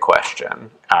specific question,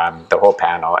 the whole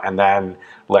panel, and then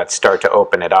let's start to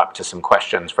open it up to some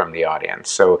questions from the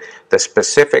audience. So the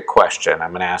specific question,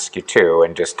 I'm going to ask you two,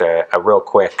 and just a real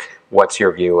quick, what's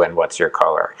your view and what's your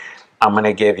color? I'm going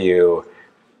to give you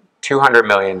 $200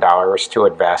 million to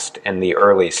invest in the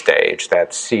early stage,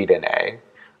 that's seed and A.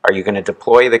 Are you going to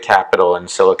deploy the capital in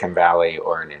Silicon Valley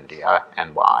or in India,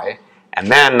 and why? And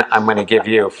then I'm going to give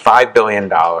you $5 billion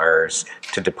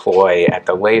to deploy at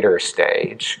the later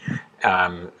stage,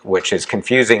 which is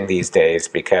confusing these days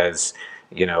because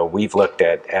we've looked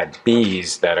at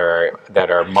Bs that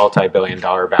are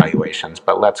multi-billion-dollar valuations,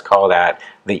 but let's call that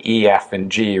the E, F, and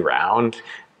G round.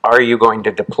 Are you going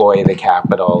to deploy the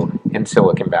capital in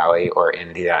Silicon Valley or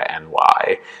India, and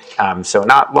why? So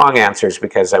not long answers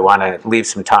because I want to leave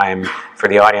some time for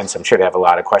the audience. I'm sure they have a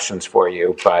lot of questions for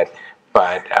you, but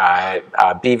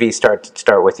BV,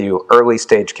 start with you. Early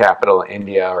stage capital,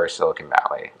 India or Silicon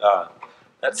Valley?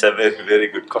 That's a very, very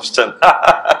good question.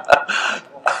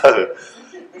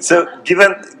 So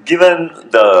given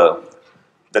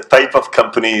the type of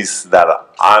companies that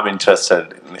I'm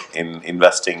interested in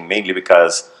investing, mainly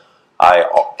because I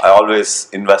always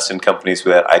invest in companies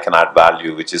where I can add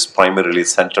value, which is primarily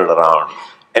centered around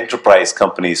enterprise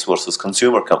companies versus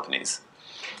consumer companies.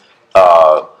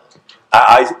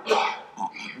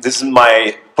 This is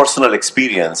my personal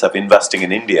experience of investing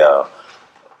in India.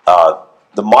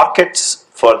 The markets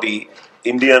for the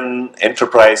Indian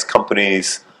enterprise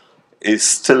companies is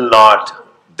still not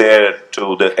there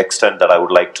to the extent that I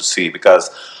would like to see, because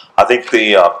I think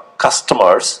the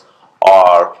customers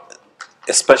are,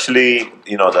 especially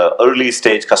the early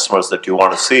stage customers that you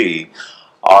want to see,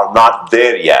 are not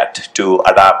there yet to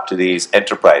adapt to these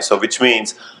enterprise. So which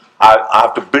means I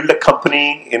have to build a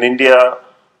company in India,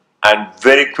 and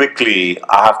very quickly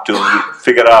I have to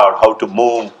figure out how to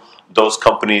move those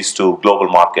companies to global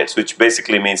markets, which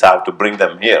basically means I have to bring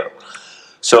them here.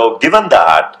 So given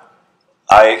that,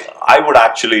 I would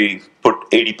actually put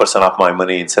 80% of my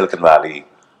money in Silicon Valley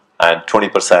and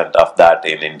 20% of that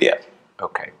in India.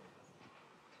 Okay.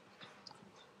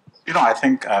 I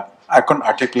think I couldn't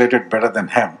articulate it better than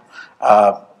him.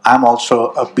 I'm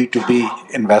also a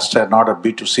B2B investor, not a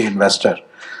B2C investor.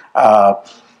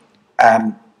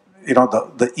 And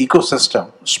the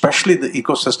ecosystem, especially the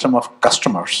ecosystem of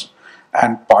customers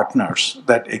and partners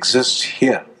that exists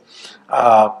here,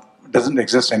 doesn't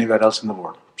exist anywhere else in the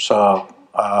world. So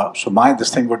this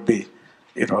thing would be,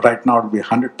 right now it would be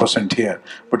 100% here.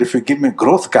 But if you give me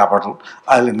growth capital,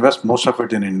 I'll invest most of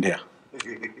it in India.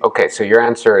 Okay, so your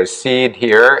answer is seed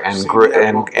here and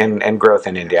growth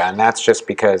in India, and that's just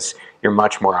because you're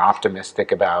much more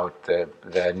optimistic about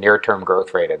the near-term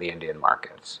growth rate of the Indian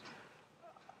markets.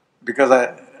 Because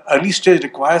early stage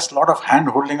requires a lot of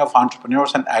hand-holding of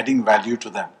entrepreneurs and adding value to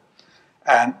them.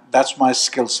 And that's my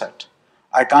skill set.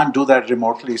 I can't do that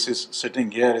remotely.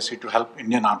 Sitting here is to help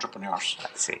Indian entrepreneurs. I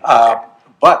see.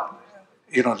 But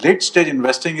late stage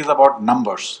investing is about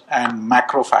numbers and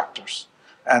macro factors,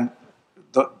 and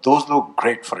those look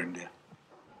great for India.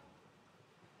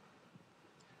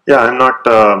 Yeah, I'm not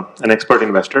an expert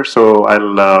investor, so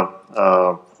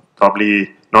I'll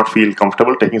probably not feel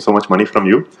comfortable taking so much money from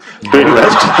you to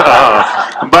invest.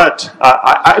 But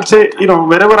I'd say,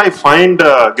 whenever I find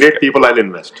great people, I'll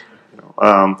invest.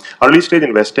 Early stage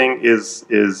investing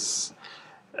is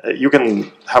you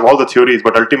can have all the theories,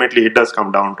 but ultimately it does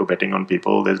come down to betting on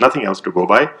people. There's nothing else to go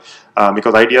by,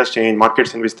 because ideas change,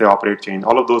 markets in which they operate change,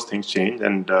 all of those things change.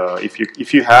 And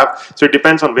if you have, so it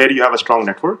depends on where you have a strong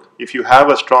network. If you have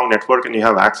a strong network and you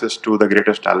have access to the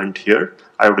greatest talent here,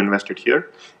 I would invest it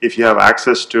here. If you have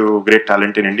access to great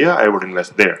talent in India, I would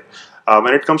invest there.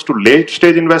 When it comes to late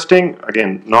stage investing,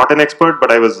 again, not an expert,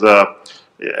 but I was,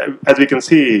 as we can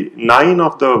see, 9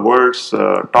 of the world's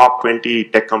top 20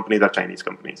 tech companies are Chinese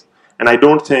companies. And I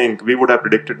don't think we would have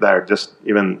predicted that just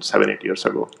even 7-8 years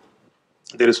ago.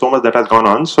 There is so much that has gone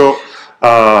on. So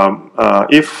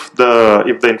if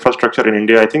the infrastructure in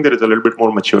India, I think there is a little bit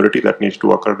more maturity that needs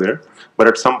to occur there. But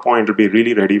at some point, it'll be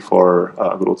really ready for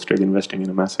growth stage investing in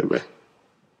a massive way.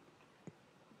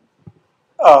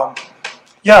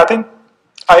 Yeah, I think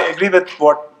I agree with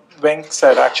what Venk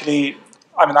said. Actually,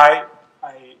 I mean,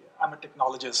 I'm a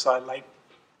technologist, so I like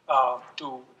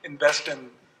to invest in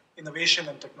innovation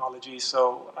and technology.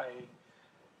 So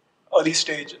early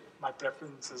stage, my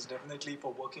preference is definitely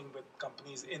for working with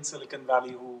companies in Silicon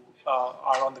Valley who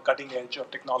are on the cutting edge of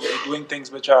technology, doing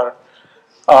things which are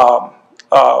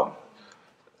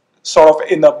sort of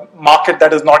in a market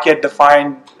that is not yet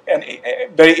defined and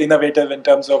very innovative in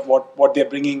terms of what they're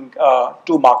bringing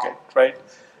to market, right?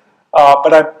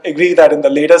 But I agree that in the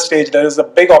later stage, there is a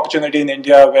big opportunity in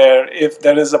India where if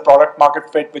there is a product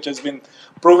market fit which has been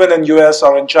proven in US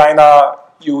or in China,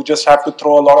 you just have to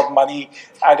throw a lot of money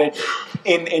at it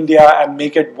in India and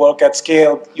make it work at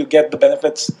scale. You get the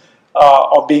benefits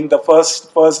of being the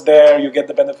first there. You get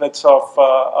the benefits of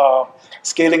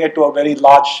scaling it to a very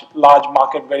large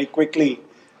market very quickly,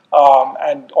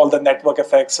 and all the network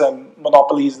effects and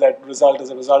monopolies that result as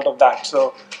a result of that.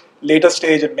 So later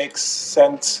stage, it makes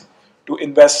sense to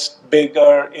invest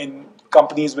bigger in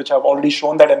companies which have already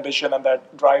shown that ambition and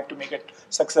that drive to make it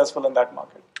successful in that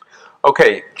market.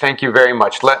 Okay, thank you very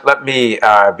much. Let me,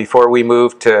 before we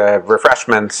move to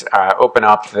refreshments, open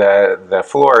up the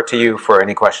floor to you for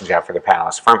any questions you have for the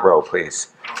panelists. Front row,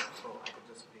 please.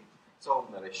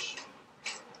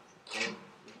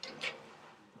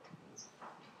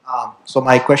 So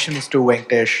my question is to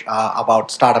Venktesh about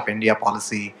Startup India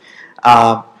policy.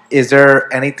 Is there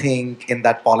anything in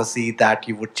that policy that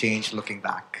you would change looking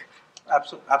back?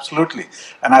 Absolutely.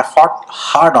 And I fought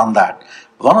hard on that.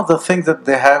 One of the things that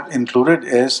they have included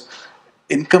is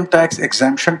income tax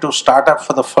exemption to startup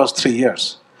for the first 3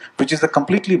 years, which is a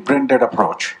completely brain-dead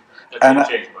approach. That's being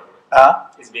changed, by the way.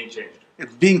 It's being changed.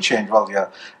 It's being changed, well, yeah.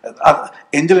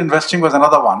 Angel investing was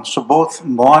another one. So both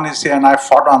Mohan and I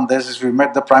fought on this. We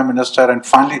met the Prime Minister and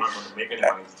finally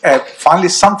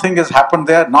something has happened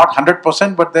there, not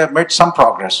 100%, but they have made some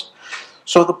progress.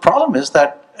 So the problem is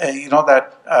that,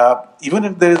 even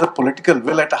if there is a political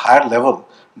will at a higher level,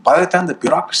 by the time the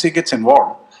bureaucracy gets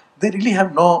involved, they really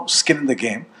have no skin in the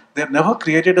game. They've never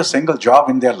created a single job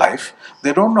in their life.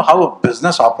 They don't know how a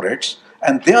business operates,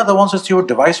 and they are the ones who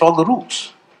devise all the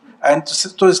rules. And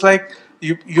so it's like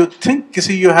you think,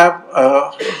 you have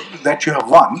that you have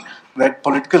won, that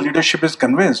political leadership is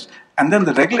convinced, and then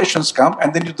the regulations come,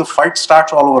 and then the fight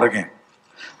starts all over again.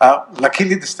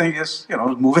 Luckily, this thing is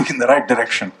moving in the right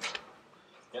direction.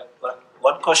 Yeah,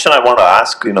 one question I want to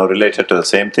ask, related to the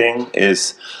same thing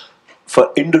is,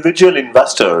 for individual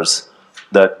investors,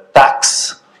 the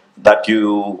tax that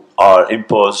you are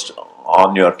imposed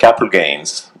on your capital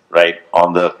gains, right,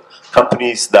 on the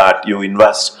companies that you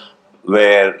invest,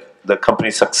 where the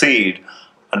companies succeed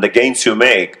and the gains you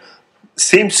make,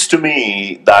 seems to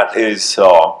me that is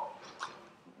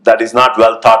not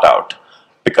well thought out,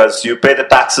 because you pay the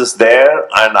taxes there,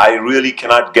 and I really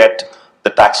cannot get the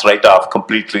tax write-off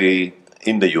completely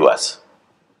in the US.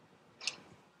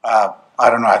 I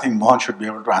don't know. I think Mohan should be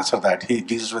able to answer that. He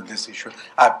deals with this issue.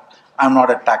 I'm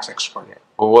not a tax expert.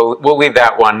 We'll leave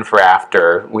that one for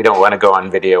after. We don't want to go on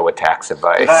video with tax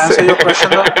advice. Did I answer your question,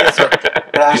 though? Yes, sir.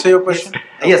 Did I answer your question?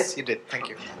 Yes, you did. Thank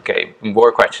you. Okay,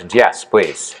 more questions. Yes,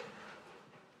 please.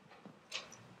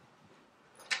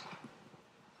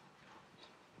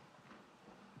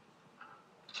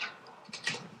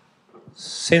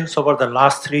 Since over the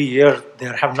last 3 years,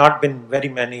 there have not been very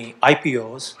many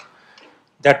IPOs,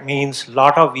 that means a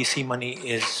lot of VC money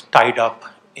is tied up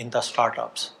in the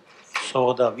startups.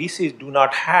 So the VCs do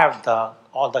not have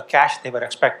all the cash they were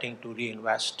expecting to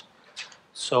reinvest.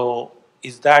 So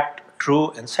is that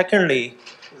true? And secondly,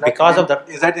 because of the...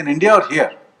 Is that in India or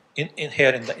here?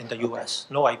 Here in the US.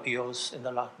 No IPOs in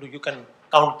the last... You can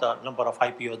count the number of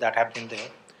IPOs that have been there.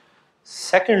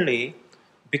 Secondly,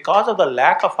 because of the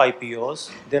lack of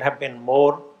IPOs, there have been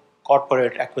more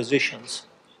corporate acquisitions,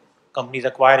 companies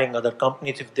acquiring other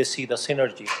companies if they see the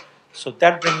synergy. So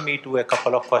that brings me to a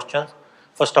couple of questions.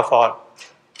 First of all,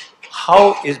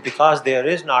 how is, because they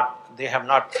have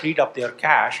not freed up their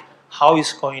cash, how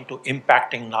is going to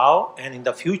impacting now and in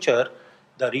the future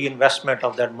the reinvestment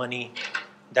of that money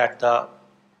that the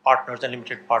partners and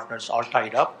limited partners are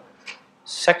tied up?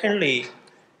 Secondly,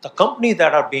 the companies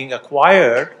that are being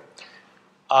acquired,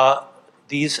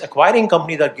 these acquiring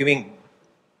companies are giving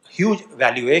huge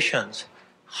valuations.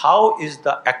 How is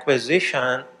the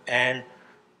acquisition and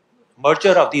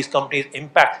merger of these companies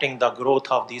impacting the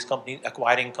growth of these companies,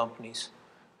 acquiring companies?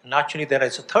 And actually, there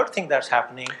is a third thing that's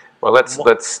happening. Well,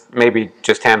 let's maybe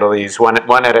just handle these one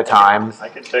at a time. I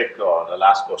can take the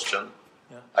last question.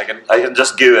 Yeah. I can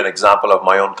just give an example of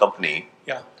my own company.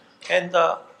 Yeah, and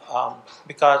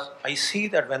because I see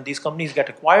that when these companies get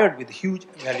acquired with huge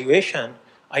valuation,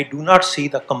 I do not see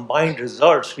the combined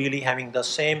results really having the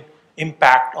same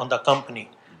impact on the company.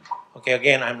 Okay,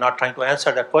 again, I'm not trying to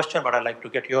answer that question, but I'd like to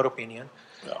get your opinion.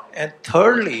 Yeah. And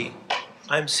thirdly,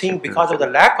 I'm seeing because of the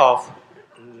lack of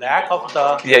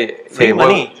the free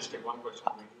money.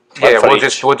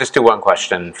 We'll just do one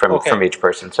question from each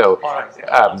person. So,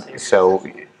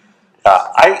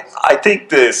 I think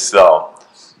this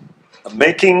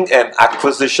making an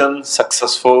acquisition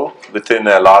successful within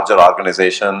a larger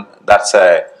organization, that's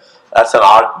an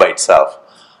art by itself.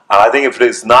 And I think if it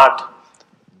is not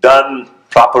done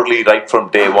properly right from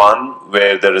day one,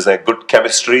 where there is a good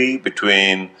chemistry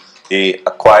between the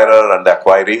acquirer and the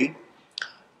acquiree,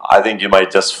 I think you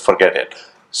might just forget it.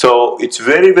 So it's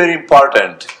very, very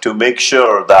important to make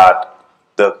sure that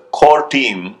the core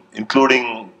team,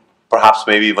 including perhaps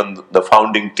maybe even the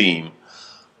founding team,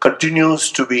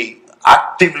 continues to be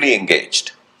actively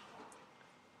engaged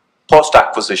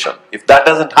post-acquisition. If that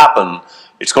doesn't happen,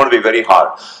 it's going to be very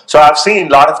hard. So I've seen a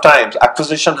lot of times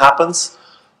acquisition happens,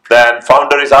 then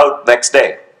founder is out next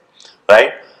day,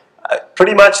 right?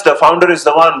 Pretty much the founder is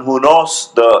the one who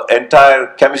knows the entire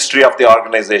chemistry of the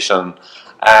organization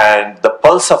and the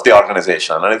pulse of the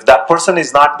organization. And if that person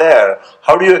is not there,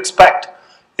 how do you expect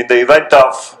in the event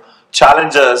of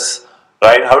challenges,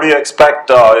 right? How do you expect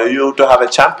you to have a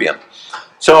champion?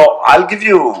 So I'll give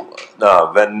you,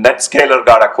 when Netscaler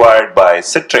got acquired by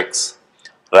Citrix,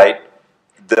 right?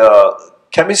 The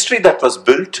chemistry that was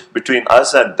built between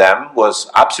us and them was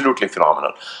absolutely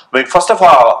phenomenal. I mean, first of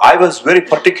all, I was very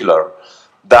particular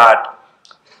that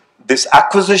this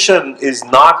acquisition is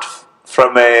not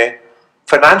from a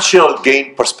financial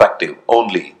gain perspective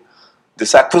only.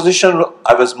 This acquisition,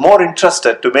 I was more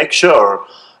interested to make sure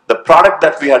the product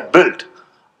that we had built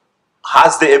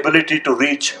has the ability to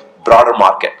reach broader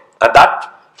market. And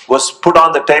that was put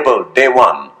on the table day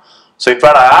one. So in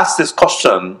fact, I asked this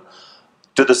question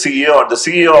to the CEO, and the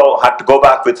CEO had to go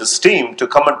back with his team to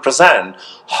come and present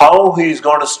how he is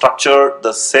going to structure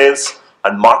the sales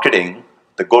and marketing,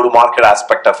 the go-to-market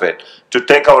aspect of it, to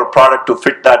take our product to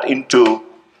fit that into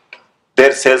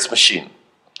their sales machine.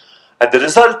 And the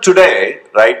result today,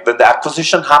 right, when the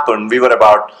acquisition happened, we were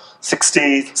about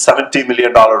 $60, $70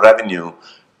 million revenue.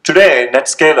 Today,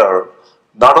 Netscaler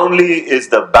not only is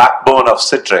the backbone of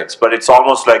Citrix, but it's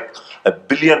almost like $1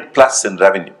 billion plus in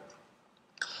revenue.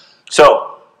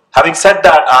 So, having said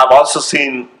that, I've also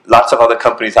seen lots of other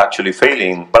companies actually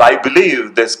failing, but I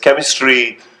believe there's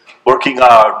chemistry working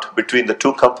out between the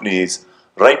two companies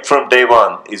right from day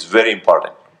one is very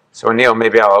important. So Anil,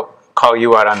 maybe I'll call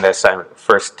you out on this. I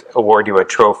first award you a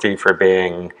trophy for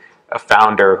being a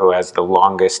founder who has the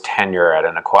longest tenure at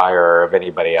an acquirer of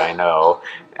anybody I know.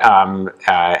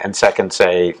 And second,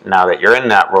 say, now that you're in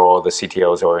that role, the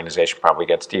CTO's organization probably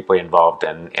gets deeply involved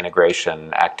in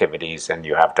integration activities, and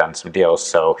you have done some deals.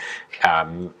 So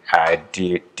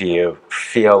do you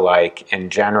feel like, in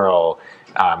general,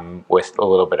 with a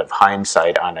little bit of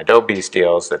hindsight on Adobe's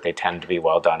deals, that they tend to be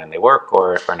well done and they work,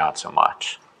 or not so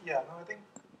much? Yeah, no, I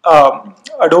think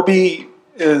Adobe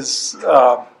is...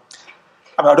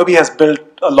 Adobe has built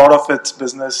a lot of its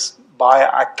business by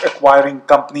acquiring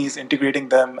companies, integrating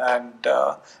them, and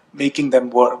making them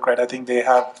work. Right? I think they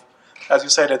have, as you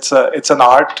said, it's an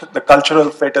art. The cultural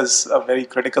fit is a very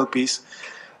critical piece.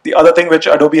 The other thing which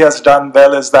Adobe has done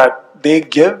well is that they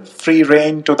give free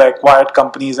rein to the acquired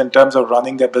companies in terms of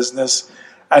running their business,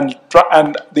 and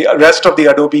the rest of the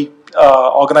Adobe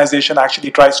organization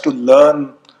actually tries to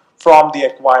learn from the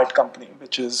acquired company,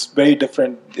 which is very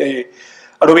different.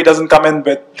 Adobe doesn't come in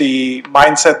with the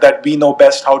mindset that we know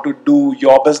best how to do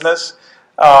your business,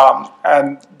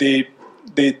 and they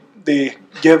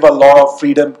give a lot of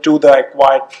freedom to the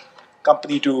acquired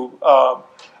company to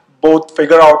both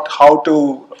figure out how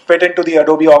to fit into the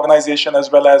Adobe organization,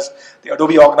 as well as the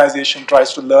Adobe organization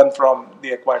tries to learn from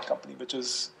the acquired company, which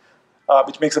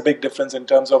makes a big difference in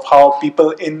terms of how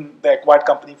people in the acquired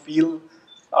company feel,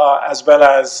 as well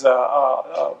as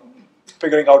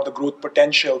figuring out the growth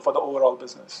potential for the overall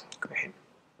business. Great.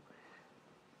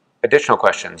 Additional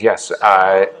questions? Yes.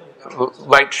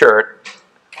 Light shirt.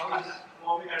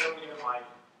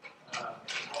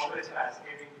 Always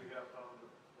fascinating to hear from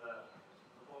the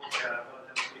folks here, both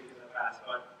them speak in the past,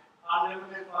 but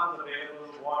unlimited funds available,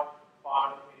 what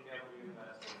part of India will you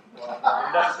invest in? What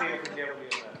industry of India will you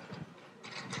invest in?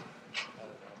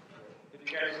 Did you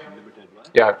get it?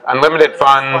 Yeah, unlimited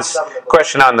funds.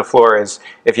 Question on the floor is,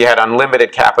 if you had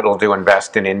unlimited capital to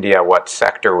invest in India, what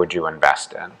sector would you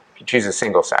invest in? If you choose a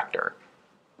single sector.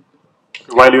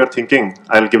 While you're thinking,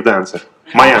 I'll give the answer.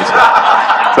 My answer.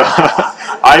 So,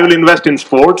 I will invest in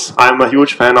sports. I'm a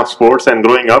huge fan of sports, and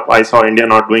growing up, I saw India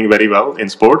not doing very well in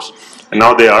sports, and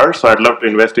now they are. So I'd love to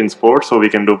invest in sports so we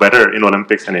can do better in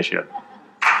Olympics and Asia.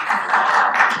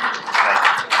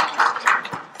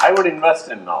 I would invest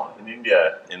in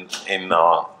India in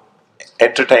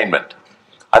entertainment.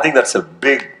 I think that's a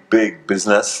big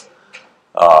business,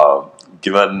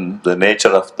 given the nature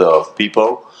of the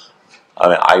people. I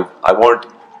mean,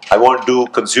 I won't do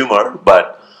consumer,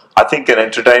 but I think an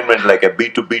entertainment like a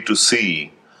B2B2C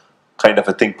kind of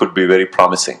a thing could be very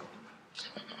promising.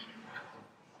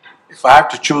 If I have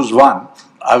to choose one,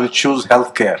 I will choose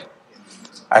healthcare.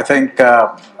 I think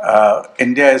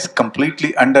India is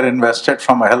completely underinvested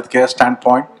from a healthcare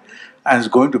standpoint, and is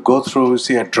going to go through,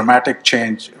 see a dramatic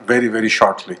change very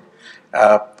shortly.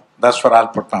 That's where I'll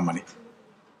put my money.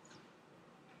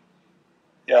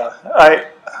 Yeah,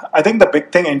 I think the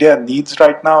big thing India needs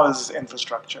right now is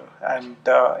infrastructure. And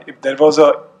if there was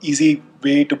an easy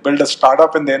way to build a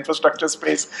startup in the infrastructure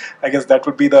space, I guess that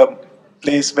would be the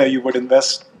place where you would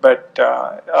invest. But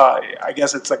I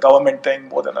guess it's a government thing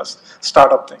more than a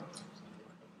startup thing.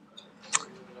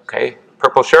 Okay,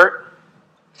 purple shirt.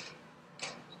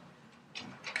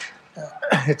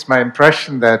 It's my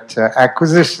impression that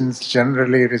acquisitions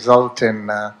generally result in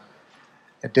a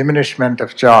diminishment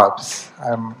of jobs.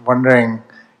 I'm wondering,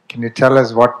 can you tell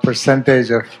us what percentage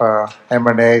of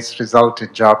M&As result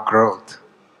in job growth?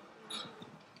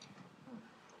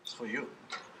 It's for you.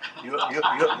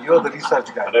 You're the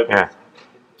research guy. Yeah.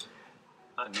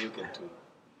 And you can too.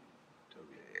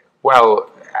 Well,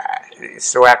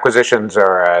 so acquisitions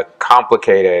are a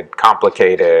complicated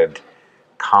subject.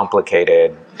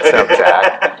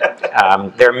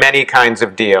 There are many kinds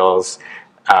of deals.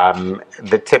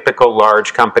 The typical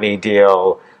large company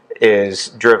deal is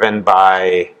driven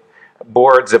by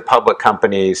boards of public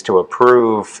companies to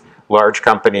approve large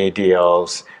company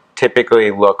deals,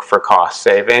 typically look for cost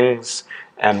savings,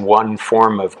 and one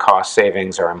form of cost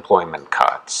savings are employment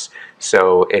cuts.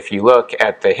 So if you look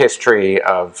at the history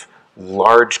of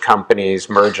large companies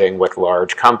merging with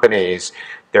large companies,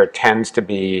 there tends to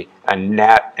be a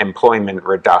net employment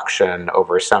reduction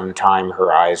over some time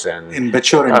horizon. In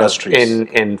mature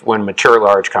industries. When mature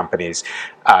large companies,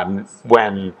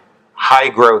 when high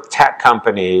growth tech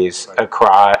companies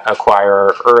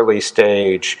acquire early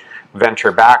stage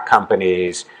venture backed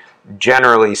companies,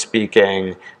 generally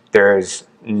speaking, there's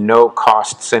no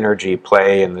cost synergy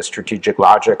play in the strategic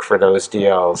logic for those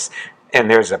deals. And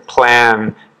there's a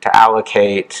plan to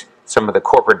allocate some of the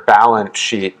corporate balance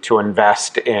sheet to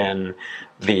invest in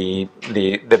the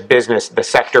business, the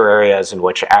sector areas in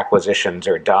which acquisitions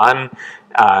are done,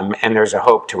 and there's a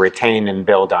hope to retain and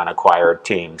build on acquired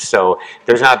teams. So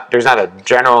there's not a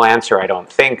general answer, I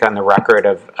don't think, on the record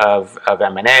of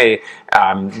M&A,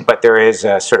 but there is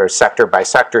a sort of sector by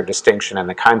sector distinction in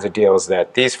the kinds of deals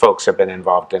that these folks have been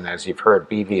involved in, as you've heard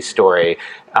BV's story,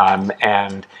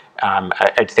 and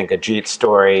I think Ajeet's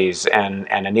stories and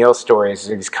Anil's stories.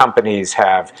 These companies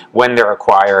have, when they're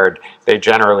acquired, they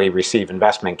generally receive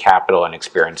investment capital and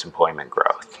experience employment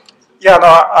growth. Yeah, no,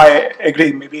 I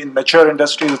agree. Maybe in mature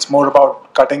industries, it's more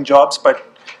about cutting jobs, but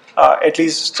at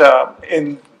least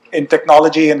in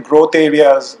technology and growth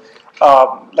areas,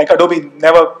 like Adobe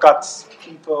never cuts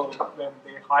people when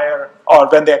they hire or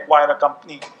when they acquire a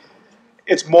company.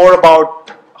 It's more about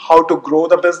how to grow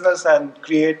the business and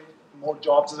create more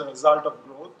jobs as a result of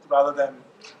growth rather than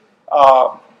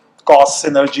cost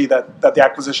synergy that the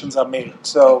acquisitions are made.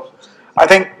 So I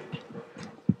think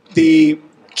the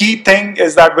key thing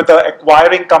is that with the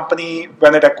acquiring company,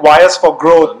 when it acquires for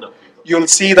growth, you'll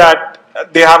see that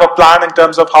they have a plan in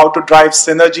terms of how to drive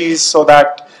synergies so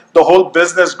that the whole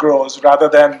business grows rather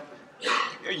than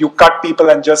you cut people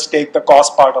and just take the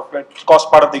cost part of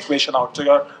the equation out. So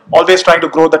you're always trying to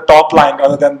grow the top line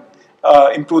rather than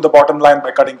improve the bottom line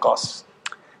by cutting costs.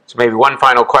 So maybe one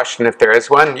final question, if there is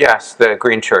one. Yes, the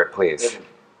green shirt, please.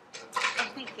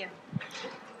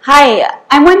 Hi,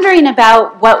 I'm wondering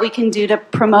about what we can do to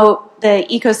promote the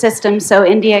ecosystem so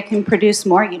India can produce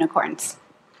more unicorns.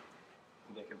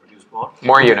 They can produce more?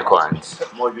 More unicorns.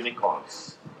 More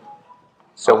unicorns.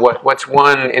 So what's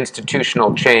one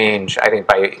institutional change? I think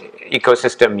by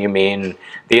ecosystem you mean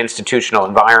the institutional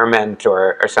environment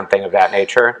or something of that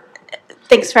nature?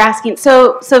 Thanks for asking.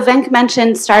 So Venk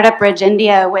mentioned Startup Bridge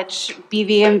India, which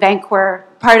BV and Venk were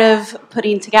part of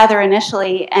putting together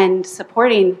initially and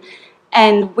supporting.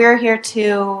 And we're here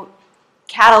to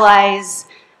catalyze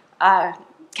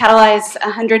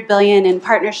 $100 billion in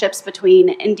partnerships between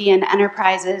Indian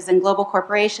enterprises and global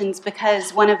corporations,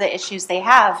 because one of the issues they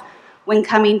have when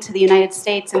coming to the United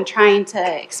States and trying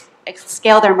to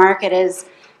scale their market is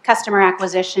customer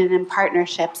acquisition and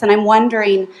partnerships. And I'm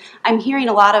wondering, I'm hearing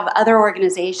a lot of other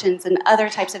organizations and other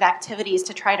types of activities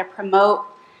to try to promote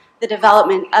the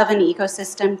development of an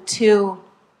ecosystem to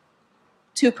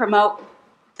promote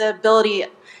the ability,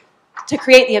 to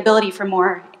create the ability for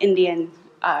more Indian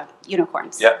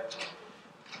unicorns. Yeah.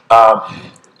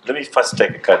 Let me first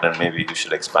take a cut, and maybe you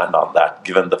should expand on that,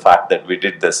 given the fact that we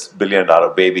did this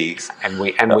billion-dollar babies. And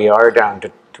we are down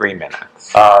to 3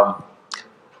 minutes. I've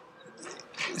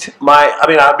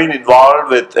been involved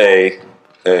with a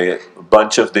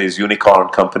bunch of these unicorn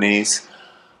companies,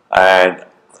 and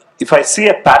if I see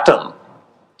a pattern,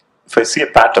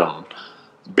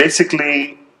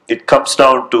 basically it comes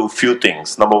down to a few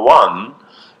things. Number one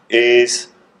is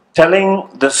telling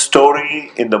the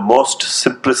story in the most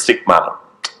simplistic manner.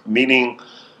 Meaning,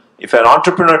 if an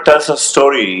entrepreneur tells a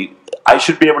story, I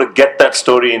should be able to get that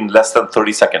story in less than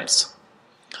 30 seconds.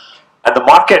 And the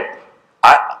market,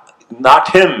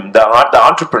 not the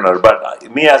entrepreneur, but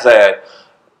me as an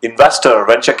investor,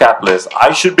 venture capitalist,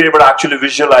 I should be able to actually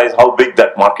visualize how big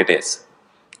that market is,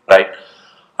 right?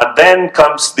 And then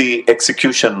comes the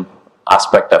execution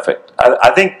aspect of it.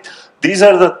 I think these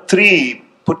are the three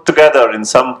put together in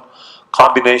some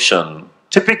combination,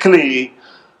 typically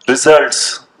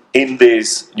results in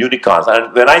these unicorns.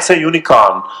 And when I say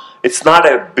unicorn, it's not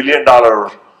a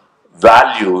billion-dollar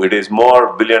value, it is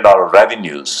more billion-dollar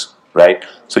revenues, right?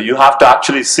 So you have to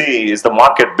actually see, is the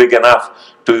market big enough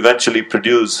to eventually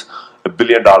produce $1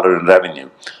 billion in revenue?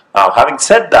 Now, having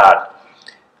said that,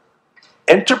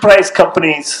 enterprise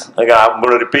companies, I'm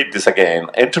going to repeat this again,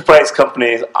 enterprise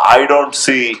companies, I don't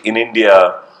see in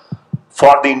India,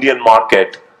 for the Indian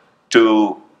market,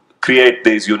 to create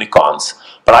these unicorns.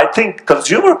 But I think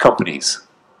consumer companies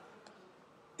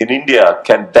in India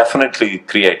can definitely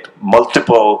create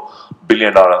multiple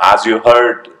billion-dollar, as you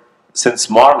heard since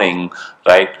morning,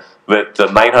 right, with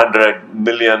the 900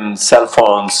 million cell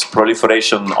phones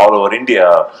proliferation all over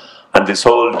India, and this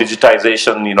whole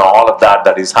digitization, all of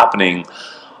that is happening.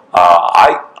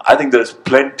 I think there's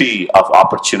plenty of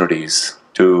opportunities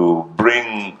to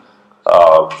bring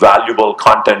valuable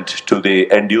content to the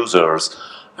end users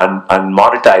and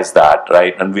monetize that,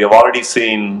 right? And we have already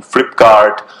seen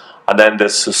Flipkart, and then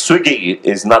this Swiggy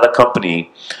is another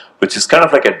company, which is kind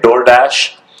of like a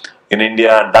DoorDash in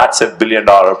India, and that's $1 billion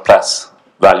plus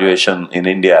valuation in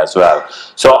India as well.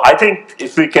 So I think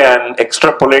if we can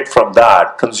extrapolate from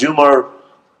that,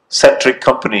 consumer-centric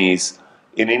companies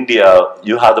in India,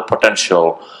 you have the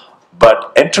potential.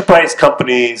 But enterprise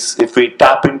companies, if we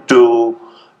tap into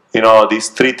these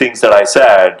three things that I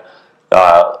said,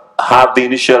 have the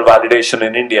initial validation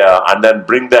in India and then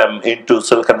bring them into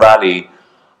Silicon Valley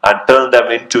and turn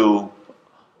them into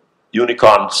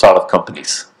unicorn sort of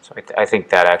companies. So I think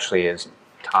that actually is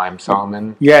time,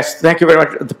 Solomon. Yes, thank you very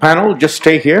much. The panel, just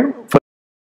stay here.